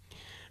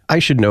 I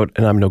should note,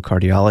 and I'm no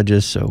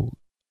cardiologist, so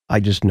I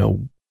just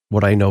know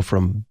what I know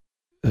from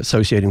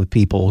associating with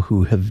people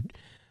who have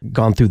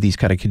gone through these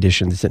kind of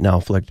conditions that now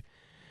afflict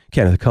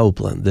Kenneth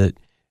Copeland, that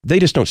they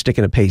just don't stick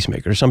in a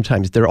pacemaker.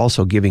 Sometimes they're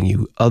also giving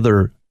you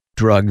other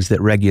drugs that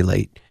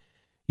regulate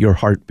your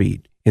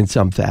heartbeat in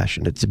some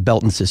fashion. It's a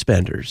belt and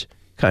suspenders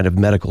kind of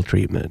medical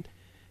treatment.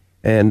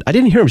 And I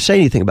didn't hear him say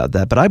anything about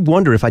that, but I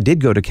wonder if I did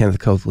go to Kenneth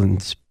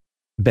Copeland's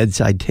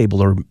bedside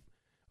table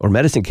or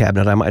medicine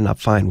cabinet, I might not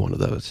find one of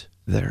those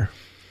there.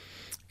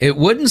 It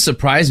wouldn't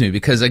surprise me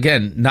because,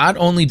 again, not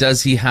only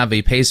does he have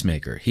a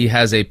pacemaker, he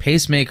has a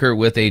pacemaker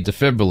with a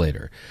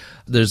defibrillator.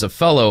 There's a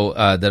fellow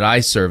that I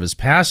serve as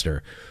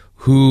pastor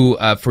who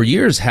for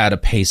years had a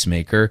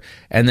pacemaker,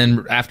 and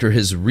then after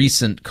his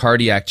recent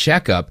cardiac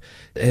checkup,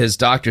 his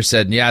doctor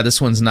said, yeah, this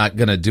one's not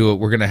going to do it.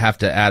 We're going to have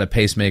to add a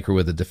pacemaker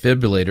with a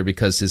defibrillator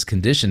because his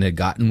condition had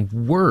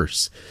gotten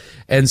worse.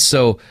 And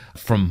so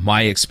from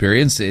my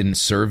experience in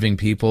serving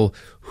people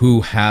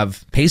who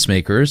have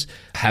pacemakers,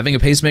 having a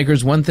pacemaker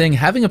is one thing.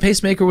 Having a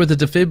pacemaker with a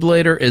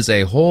defibrillator is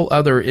a whole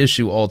other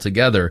issue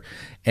altogether,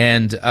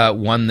 and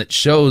one that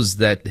shows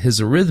that his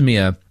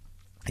arrhythmia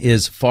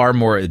is far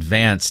more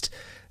advanced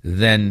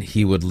than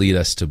he would lead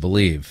us to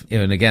believe.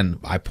 And again,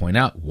 I point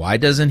out, why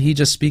doesn't he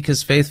just speak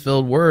his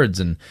faith-filled words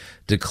and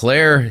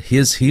declare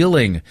his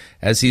healing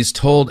as he's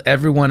told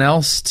everyone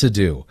else to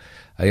do?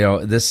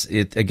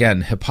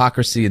 Again,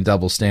 hypocrisy and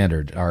double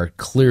standard are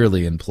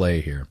clearly in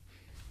play here.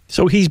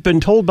 So he's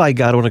been told by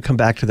God, I want to come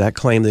back to that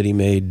claim that he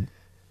made,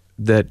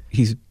 that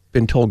he's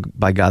been told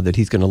by God that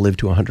he's going to live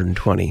to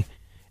 120.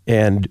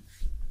 And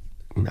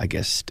I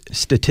guess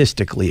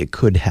statistically it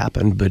could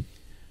happen, but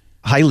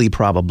highly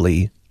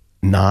probably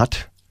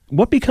not.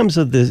 What becomes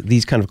of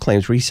these kind of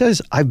claims where he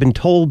says, I've been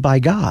told by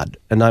God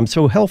and I'm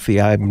so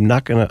healthy, I'm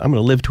going to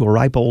live to a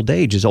ripe old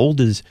age, as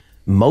old as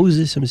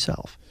Moses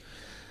himself?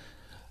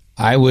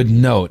 I would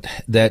note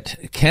that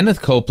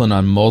Kenneth Copeland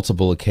on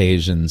multiple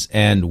occasions,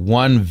 and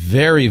one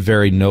very,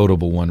 very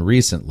notable one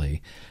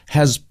recently,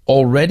 has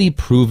already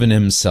proven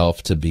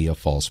himself to be a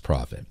false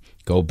prophet.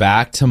 Go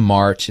back to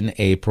March and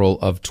April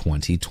of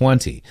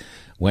 2020.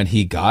 When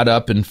he got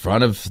up in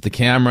front of the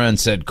camera and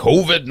said,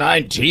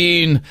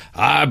 COVID-19,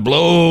 I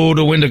blow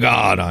the wind of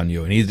God on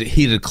you. And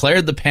he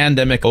declared the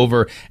pandemic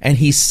over, and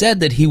he said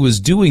that he was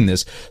doing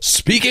this,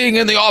 speaking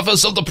in the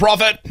office of the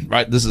prophet,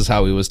 right? This is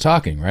how he was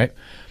talking, right?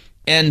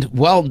 And,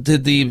 well,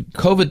 did the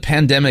COVID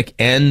pandemic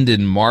end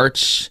in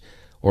March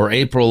or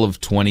April of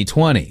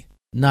 2020?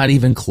 Not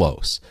even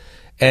close.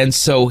 And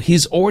so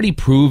he's already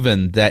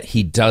proven that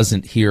he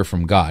doesn't hear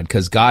from God,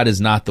 because God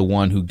is not the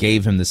one who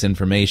gave him this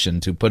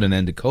information to put an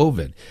end to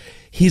COVID.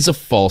 He's a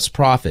false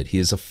prophet. He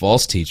is a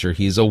false teacher.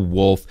 He's a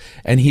wolf,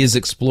 and he is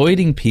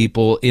exploiting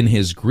people in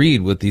his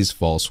greed with these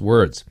false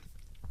words.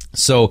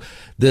 So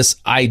this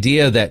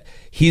idea that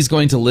he's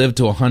going to live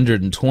to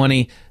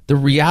 120, the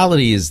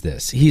reality is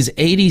this: he's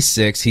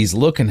 86. He's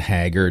looking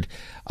haggard.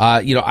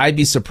 I'd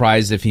be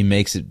surprised if he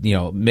makes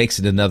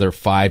it another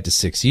 5 to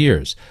 6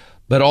 years.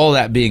 But all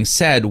that being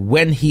said,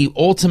 when he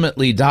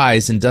ultimately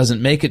dies and doesn't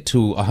make it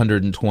to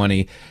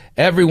 120,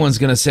 everyone's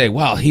going to say,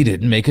 well, he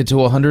didn't make it to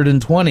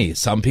 120.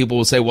 Some people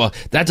will say, well,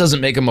 that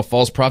doesn't make him a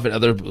false prophet.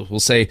 Others will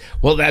say,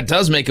 well, that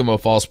does make him a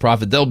false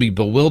prophet. They'll be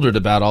bewildered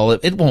about all of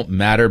it. It won't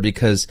matter,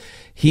 because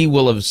he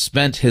will have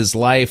spent his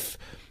life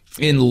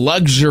in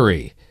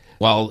luxury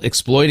while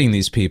exploiting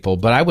these people.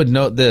 But I would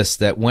note this,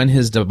 that when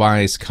his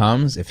demise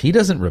comes, if he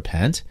doesn't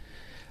repent,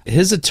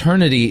 his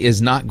eternity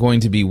is not going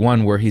to be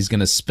one where he's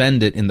going to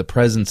spend it in the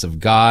presence of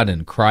God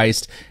and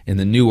Christ in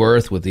the new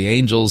earth with the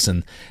angels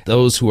and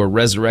those who are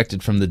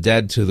resurrected from the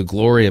dead to the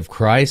glory of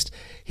Christ.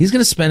 He's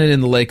going to spend it in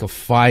the lake of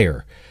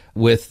fire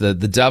with the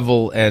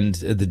devil and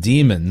the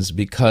demons,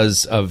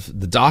 because of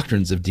the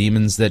doctrines of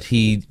demons that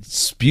he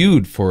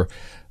spewed for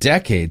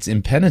decades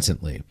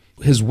impenitently.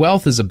 His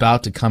wealth is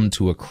about to come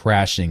to a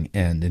crashing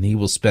end, and he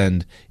will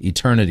spend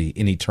eternity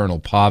in eternal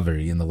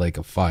poverty in the lake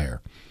of fire.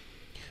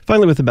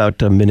 Finally, with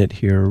about a minute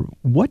here,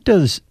 what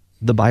does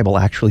the Bible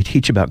actually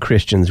teach about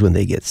Christians when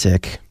they get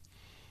sick?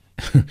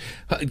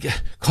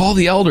 Call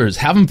the elders,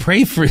 have them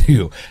pray for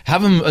you,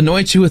 have them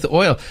anoint you with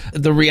oil.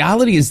 The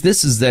reality is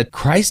this, is that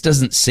Christ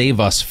doesn't save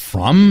us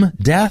from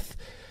death.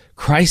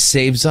 Christ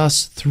saves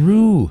us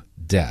through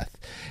death.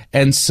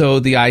 And so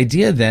the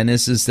idea then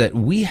is that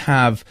we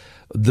have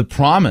the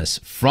promise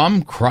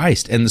from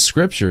Christ and the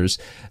scriptures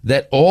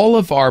that all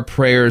of our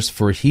prayers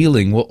for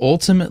healing will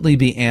ultimately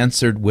be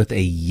answered with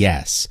a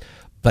yes,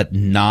 but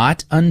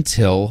not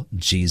until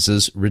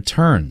Jesus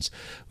returns.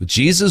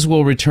 Jesus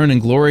will return in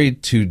glory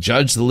to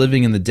judge the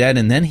living and the dead,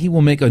 and then he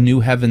will make a new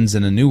heavens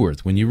and a new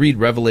earth. When you read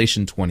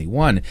Revelation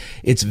 21,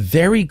 it's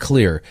very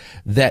clear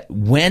that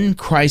when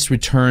Christ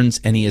returns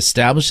and he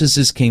establishes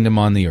his kingdom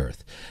on the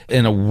earth,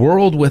 in a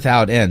world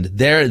without end,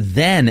 there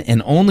then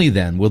and only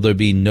then will there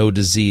be no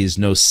disease,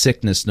 no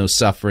sickness, no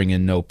suffering,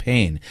 and no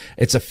pain.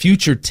 It's a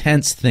future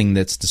tense thing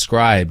that's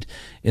described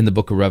in the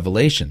book of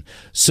Revelation.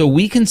 So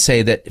we can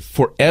say that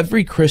for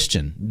every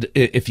Christian,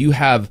 if you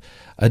have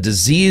a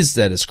disease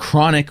that is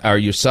chronic, or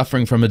you're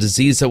suffering from a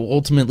disease that will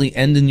ultimately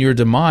end in your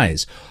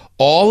demise,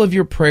 all of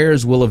your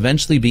prayers will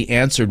eventually be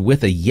answered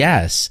with a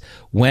yes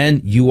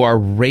when you are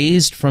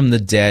raised from the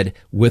dead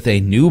with a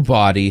new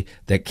body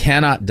that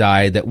cannot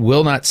die, that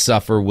will not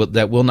suffer,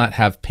 that will not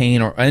have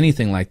pain or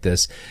anything like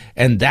this.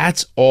 And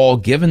that's all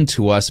given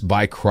to us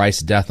by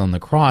Christ's death on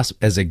the cross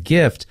as a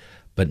gift,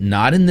 but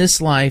not in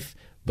this life,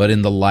 but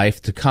in the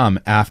life to come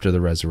after the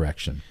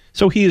resurrection.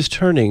 So he is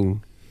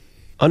turning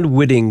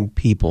unwitting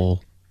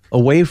people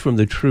away from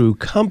the true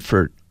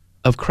comfort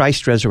of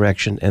Christ's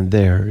resurrection and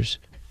theirs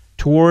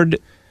toward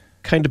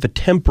kind of a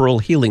temporal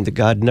healing that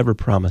God never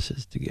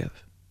promises to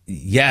give.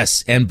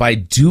 Yes, and by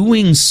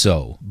doing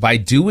so,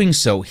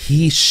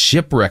 he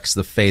shipwrecks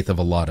the faith of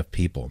a lot of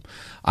people.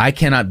 I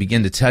cannot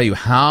begin to tell you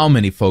how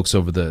many folks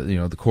over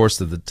the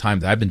course of the time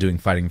that I've been doing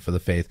Fighting for the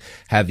Faith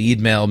have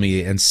emailed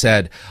me and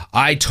said,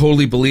 I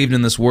totally believed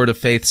in this word of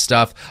faith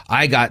stuff.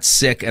 I got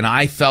sick and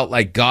I felt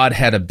like God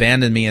had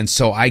abandoned me, and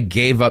so I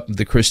gave up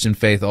the Christian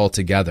faith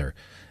altogether.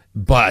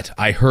 But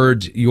I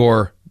heard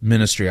your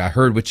ministry, I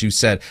heard what you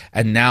said,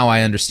 and now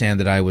I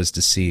understand that I was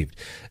deceived.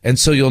 And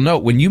so you'll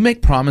note, when you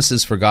make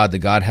promises for God that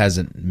God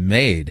hasn't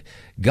made,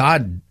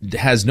 God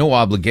has no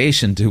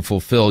obligation to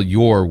fulfill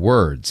your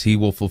words. He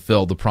will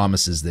fulfill the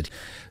promises that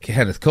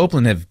Kenneth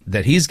Copeland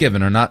that he's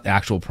given are not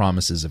actual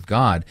promises of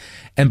God.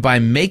 And by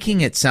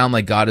making it sound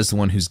like God is the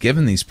one who's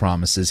given these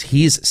promises,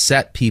 he's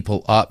set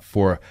people up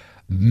for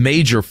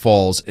major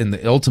falls in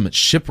the ultimate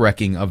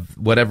shipwrecking of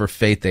whatever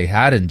faith they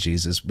had in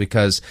Jesus,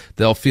 because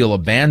they'll feel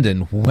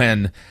abandoned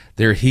when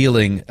their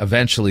healing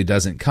eventually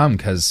doesn't come,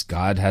 because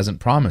God hasn't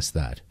promised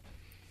that.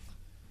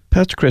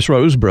 Pastor Chris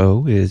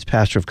Rosebrough is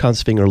pastor of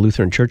Kongsvinger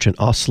Lutheran Church in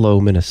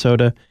Oslo,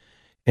 Minnesota,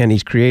 and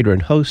he's creator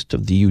and host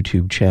of the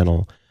YouTube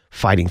channel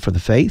Fighting for the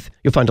Faith.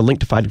 You'll find a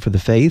link to Fighting for the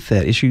Faith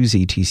at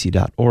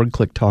issuesetc.org.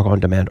 Click Talk on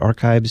Demand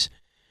Archives.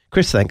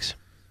 Chris, thanks.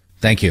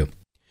 Thank you.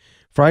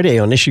 Friday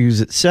on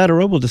Issues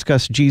Etc., we'll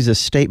discuss Jesus'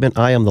 statement,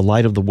 I am the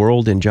light of the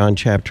world, in John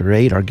chapter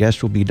 8. Our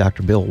guest will be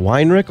Dr. Bill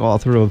Weinrich,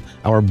 author of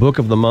our book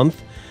of the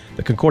month,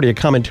 the Concordia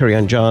Commentary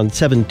on John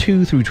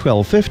 7:2 through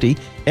 12:50.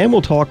 And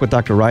we'll talk with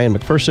Dr. Ryan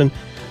McPherson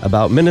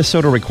about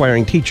Minnesota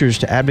requiring teachers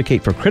to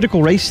advocate for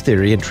critical race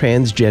theory and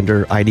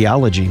transgender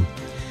ideology.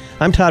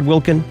 I'm Todd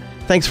Wilken.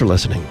 Thanks for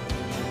listening.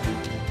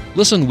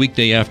 Listen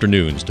weekday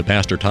afternoons to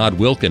Pastor Todd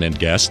Wilken and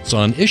guests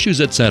on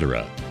Issues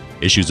Etc.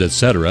 Issues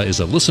Etc. is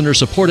a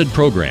listener-supported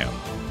program.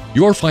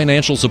 Your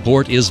financial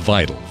support is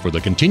vital for the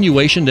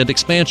continuation and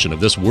expansion of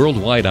this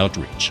worldwide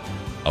outreach.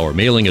 Our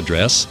mailing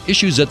address,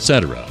 Issues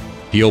Etc.,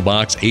 P.O.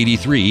 Box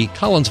 83,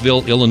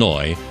 Collinsville,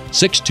 Illinois,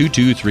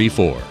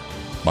 62234.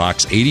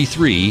 Box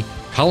 83,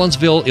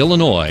 Collinsville,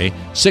 Illinois,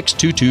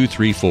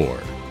 62234.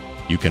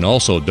 You can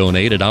also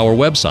donate at our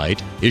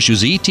website,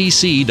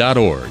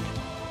 issuesetc.org.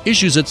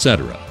 Issues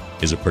Etc.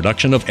 is a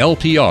production of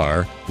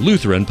LPR,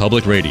 Lutheran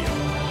Public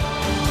Radio.